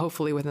point,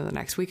 hopefully within the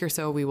next week or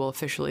so, we will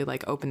officially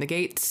like open the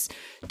gates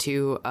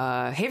to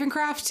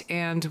Havencraft,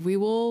 and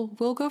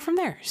we'll go from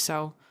there.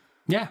 So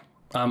yeah.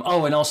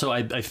 And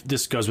also,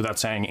 this goes without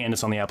saying, and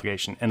it's on the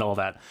application and all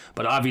that.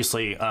 But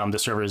obviously, the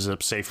server is a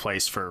safe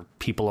place for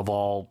people of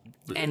all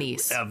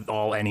Ennies.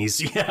 All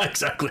Ennies. Yeah,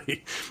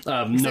 exactly.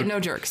 Except no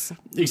jerks.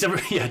 Except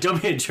for,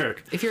 don't be a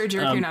jerk. If you're a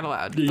jerk, you're not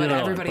allowed. But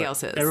everybody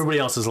else is. Everybody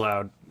else is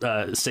allowed.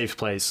 Safe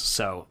place.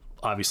 So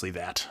obviously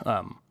that.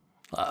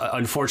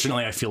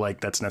 Unfortunately, I feel like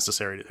that's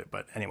necessary to do.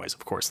 But anyways,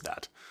 of course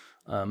that.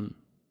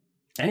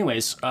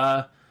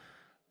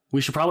 We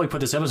should probably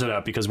put this episode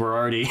out because we're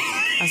already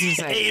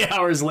 8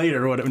 hours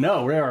later. Or whatever.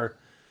 No, we are.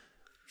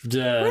 It's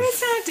not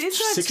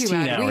too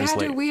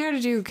bad. We had to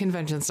do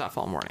convention stuff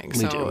all morning,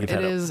 so it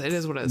is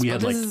what it is.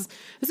 But this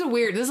is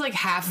weird. This is like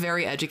half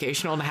very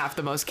educational and half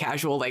the most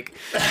casual. Like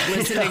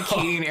listen to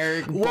Katie and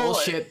Eric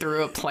bullshit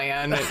through a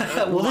plan.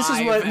 Well, this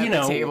is what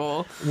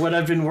what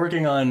I've been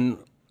working on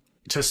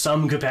to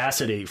some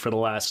capacity for the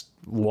last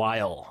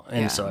while,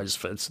 and so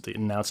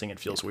announcing it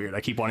feels weird. I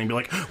keep wanting to be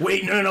like,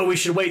 wait, no, we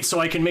should wait so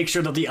I can make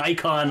sure that the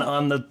icon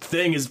on the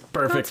thing is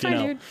perfect. That's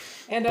fine, dude.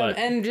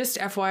 And just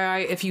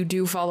FYI, if you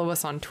do follow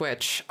us on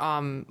Twitch,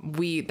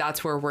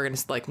 that's where we're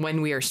gonna like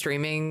when we are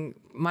streaming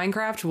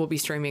Minecraft, we'll be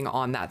streaming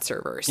on that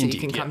server, so you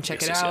can come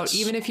check it out.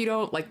 Even if you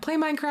don't like play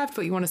Minecraft,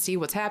 but you want to see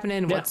what's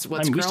happening, what's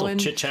growing. We still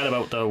chit chat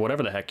about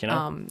whatever the heck,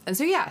 And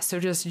so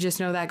just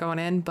know that going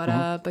in. But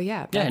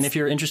and if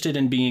you're interested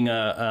in being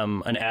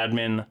an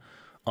admin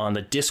on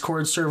the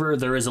Discord server,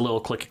 there is a little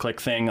click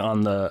thing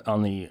on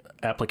the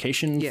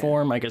application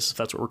form, I guess if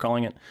that's what we're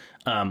calling it.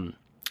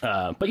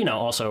 But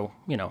also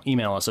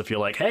email us if you're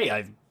like, hey,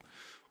 I'm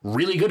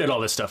really good at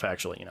all this stuff.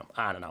 Actually,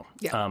 I don't know.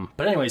 Yeah.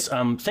 But anyways,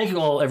 thank you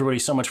all, everybody,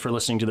 so much for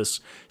listening to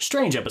this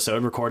strange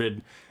episode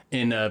recorded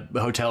in a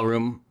hotel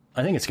room.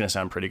 I think it's going to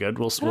sound pretty good.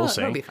 We'll see.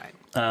 It'll be fine.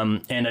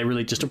 And I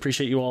really just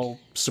appreciate you all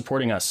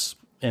supporting us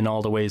in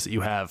all the ways that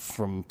you have,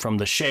 from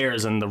the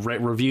shares and the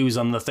reviews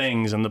on the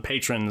things and the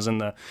patrons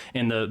and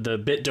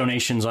the bit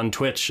donations on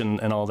Twitch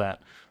and all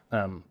that.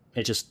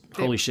 It just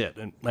holy shit.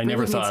 And I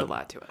never thought means a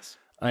lot to us.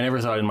 I never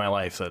thought in my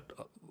life that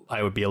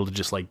I would be able to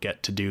just like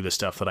get to do the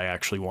stuff that I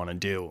actually want to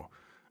do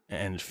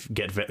and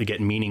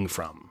get meaning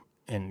from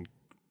and,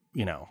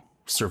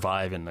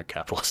 survive in the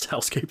capitalist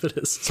hellscape that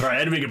is. Sorry, I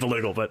had to make it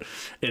political, but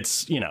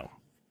it's,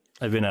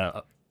 I've been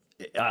I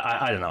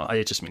don't know.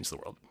 It just means the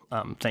world.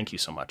 Thank you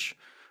so much.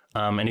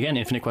 And again,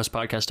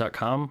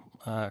 infinitequestpodcast.com,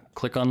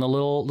 click on the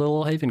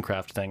little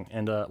Havencraft thing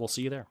and we'll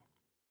see you there.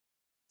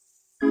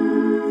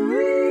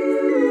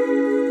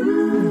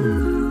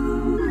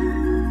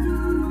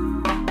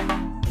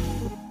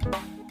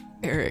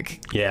 Eric.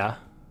 Yeah.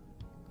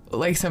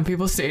 Like some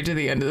people stay to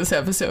the end of this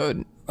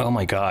episode. Oh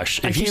my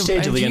gosh. If you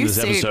stay to the end of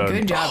this episode,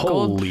 good job.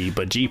 Holy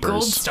bejeepers.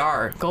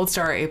 Gold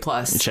star A+.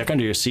 Check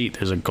under your seat.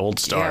 There's a gold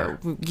star.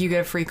 Yeah, you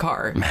get a free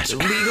car.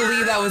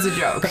 Legally, that was a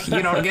joke.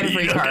 You don't get a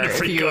free car.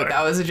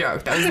 That was a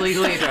joke. That was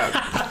legally a joke.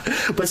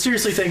 But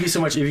seriously, thank you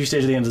so much if you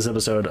stay to the end of this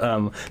episode.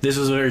 This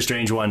was a very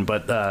strange one,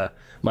 but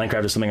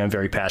Minecraft is something I'm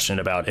very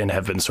passionate about and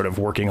have been sort of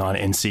working on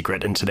in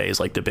secret, and today is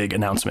like the big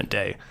announcement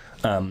day.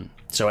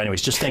 So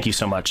anyways, just thank you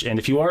so much. And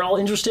if you are all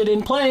interested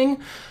in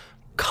playing,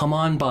 come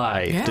on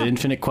by to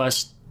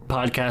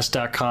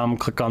infinitequestpodcast.com,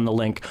 click on the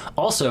link.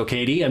 Also,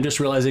 Katie, I'm just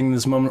realizing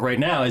this moment right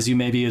now, as you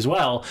may be as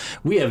well,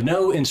 we have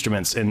no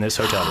instruments in this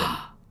hotel room.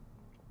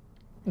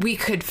 We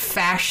could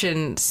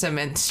fashion some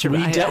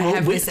instruments. I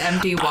have this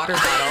empty water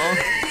bottle.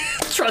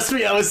 Trust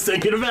me, I was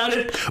thinking about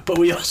it, but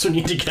we also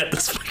need to get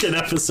this fucking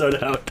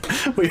episode out.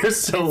 We are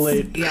so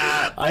late.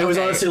 Yeah. I was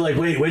honestly like,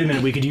 wait a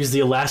minute, we could use the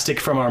elastic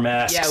from our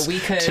masks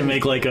to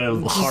make like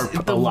a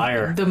harp, a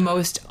lyre. The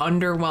most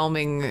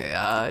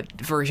underwhelming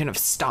version of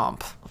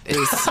Stomp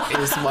is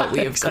what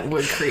we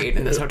would create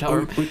in this hotel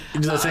room. We do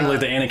the thing like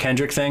the Anna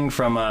Kendrick thing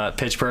from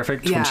Pitch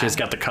Perfect when she's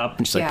got the cup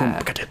and she's like, boom,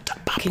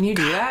 can you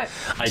do that?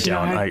 I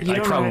don't. I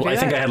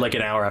think I had like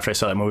an hour after I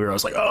saw that movie where I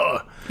was like,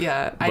 oh.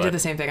 Yeah, I did the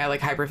same thing. I like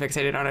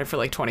hyperfixated on it for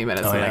like 20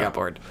 minutes and I got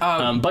bored.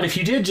 But if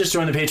you did just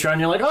join the Patreon,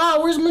 you're like,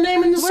 oh, where's my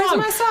name in the song?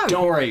 Where's my song?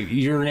 Don't worry,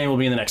 your name will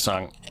be in the next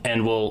song, and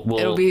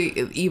it'll be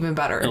even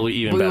better.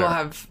 We will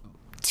have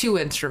 2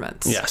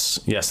 instruments. Yes,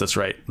 that's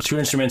right. 2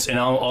 instruments, and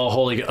I'll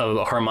hold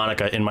a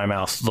harmonica in my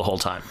mouth the whole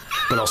time,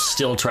 but I'll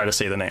still try to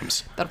say the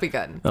names. That'll be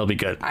good. That'll be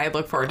good. I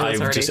look forward to this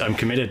already. I'm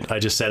committed. I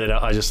just said it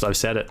out. I've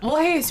said it. Well,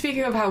 hey,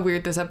 speaking of how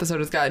weird this episode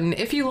has gotten,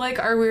 if you like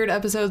our weird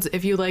episodes,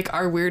 if you like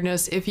our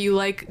weirdness, if you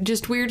like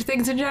just weird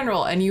things in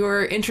general, and you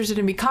are interested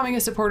in becoming a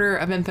supporter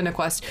of Infinite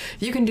Quest,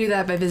 you can do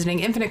that by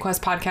visiting Infinite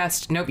Quest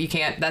Podcast. Nope, you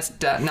can't. That's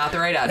not the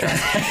right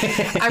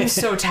address. I'm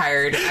so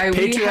tired.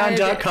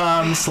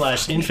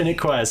 Patreon.com/Infinite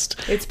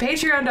Quest. It's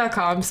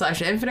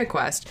patreon.com/Infinite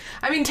Quest.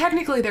 I mean,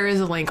 technically there is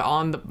a link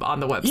on the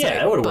website. Yeah,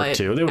 that would have worked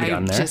too. They would have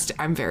gotten there.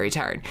 I'm very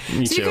tired.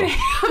 Me too. You can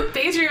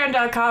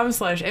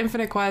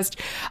patreon.com/Infinite Quest.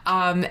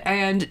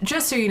 And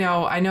just so you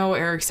know, I know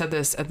Eric said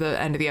this at the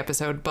end of the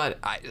episode, but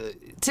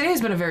today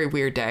has been a very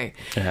weird day.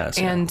 It has,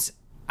 and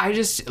I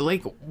just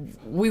like,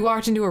 we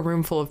walked into a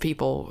room full of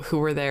people who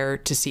were there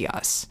to see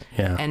us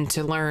and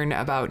to learn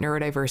about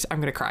neurodiversity.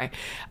 I'm going to cry.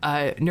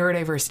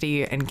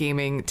 Neurodiversity and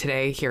gaming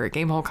today here at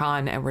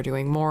GameholeCon, and we're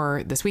doing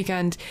more this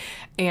weekend.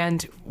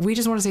 And we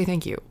just want to say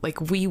thank you.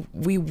 Like, we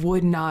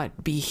would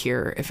not be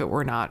here if it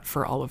were not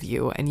for all of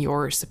you and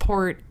your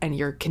support and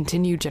your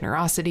continued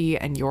generosity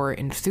and your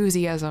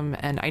enthusiasm.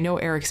 And I know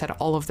Eric said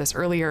all of this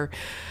earlier,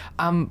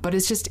 but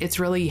it's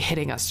really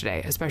hitting us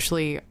today,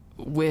 especially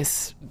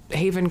with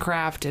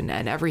Havencraft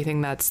and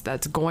everything that's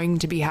going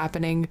to be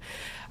happening.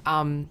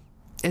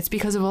 It's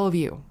because of all of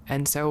you.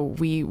 And so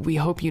we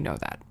hope you know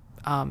that.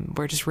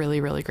 We're just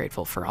really, really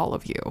grateful for all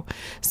of you.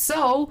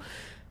 So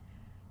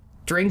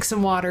drink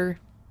some water,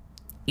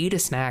 eat a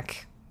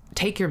snack,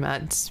 take your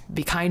meds,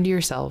 be kind to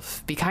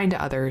yourself, be kind to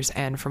others.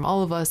 And from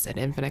all of us at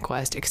Infinite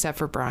Quest, except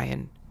for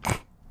Brian,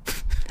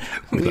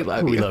 we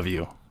love you. We love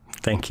you.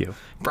 Thank you.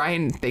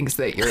 Brian thinks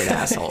that you're an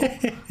asshole.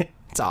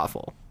 It's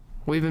awful.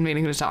 We've been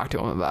meaning to talk to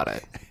him about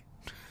it.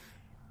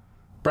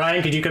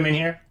 Brian, could you come in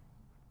here?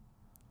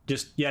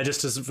 Just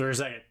for a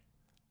second.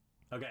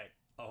 Okay.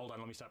 Oh, hold on.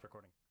 Let me stop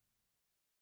recording.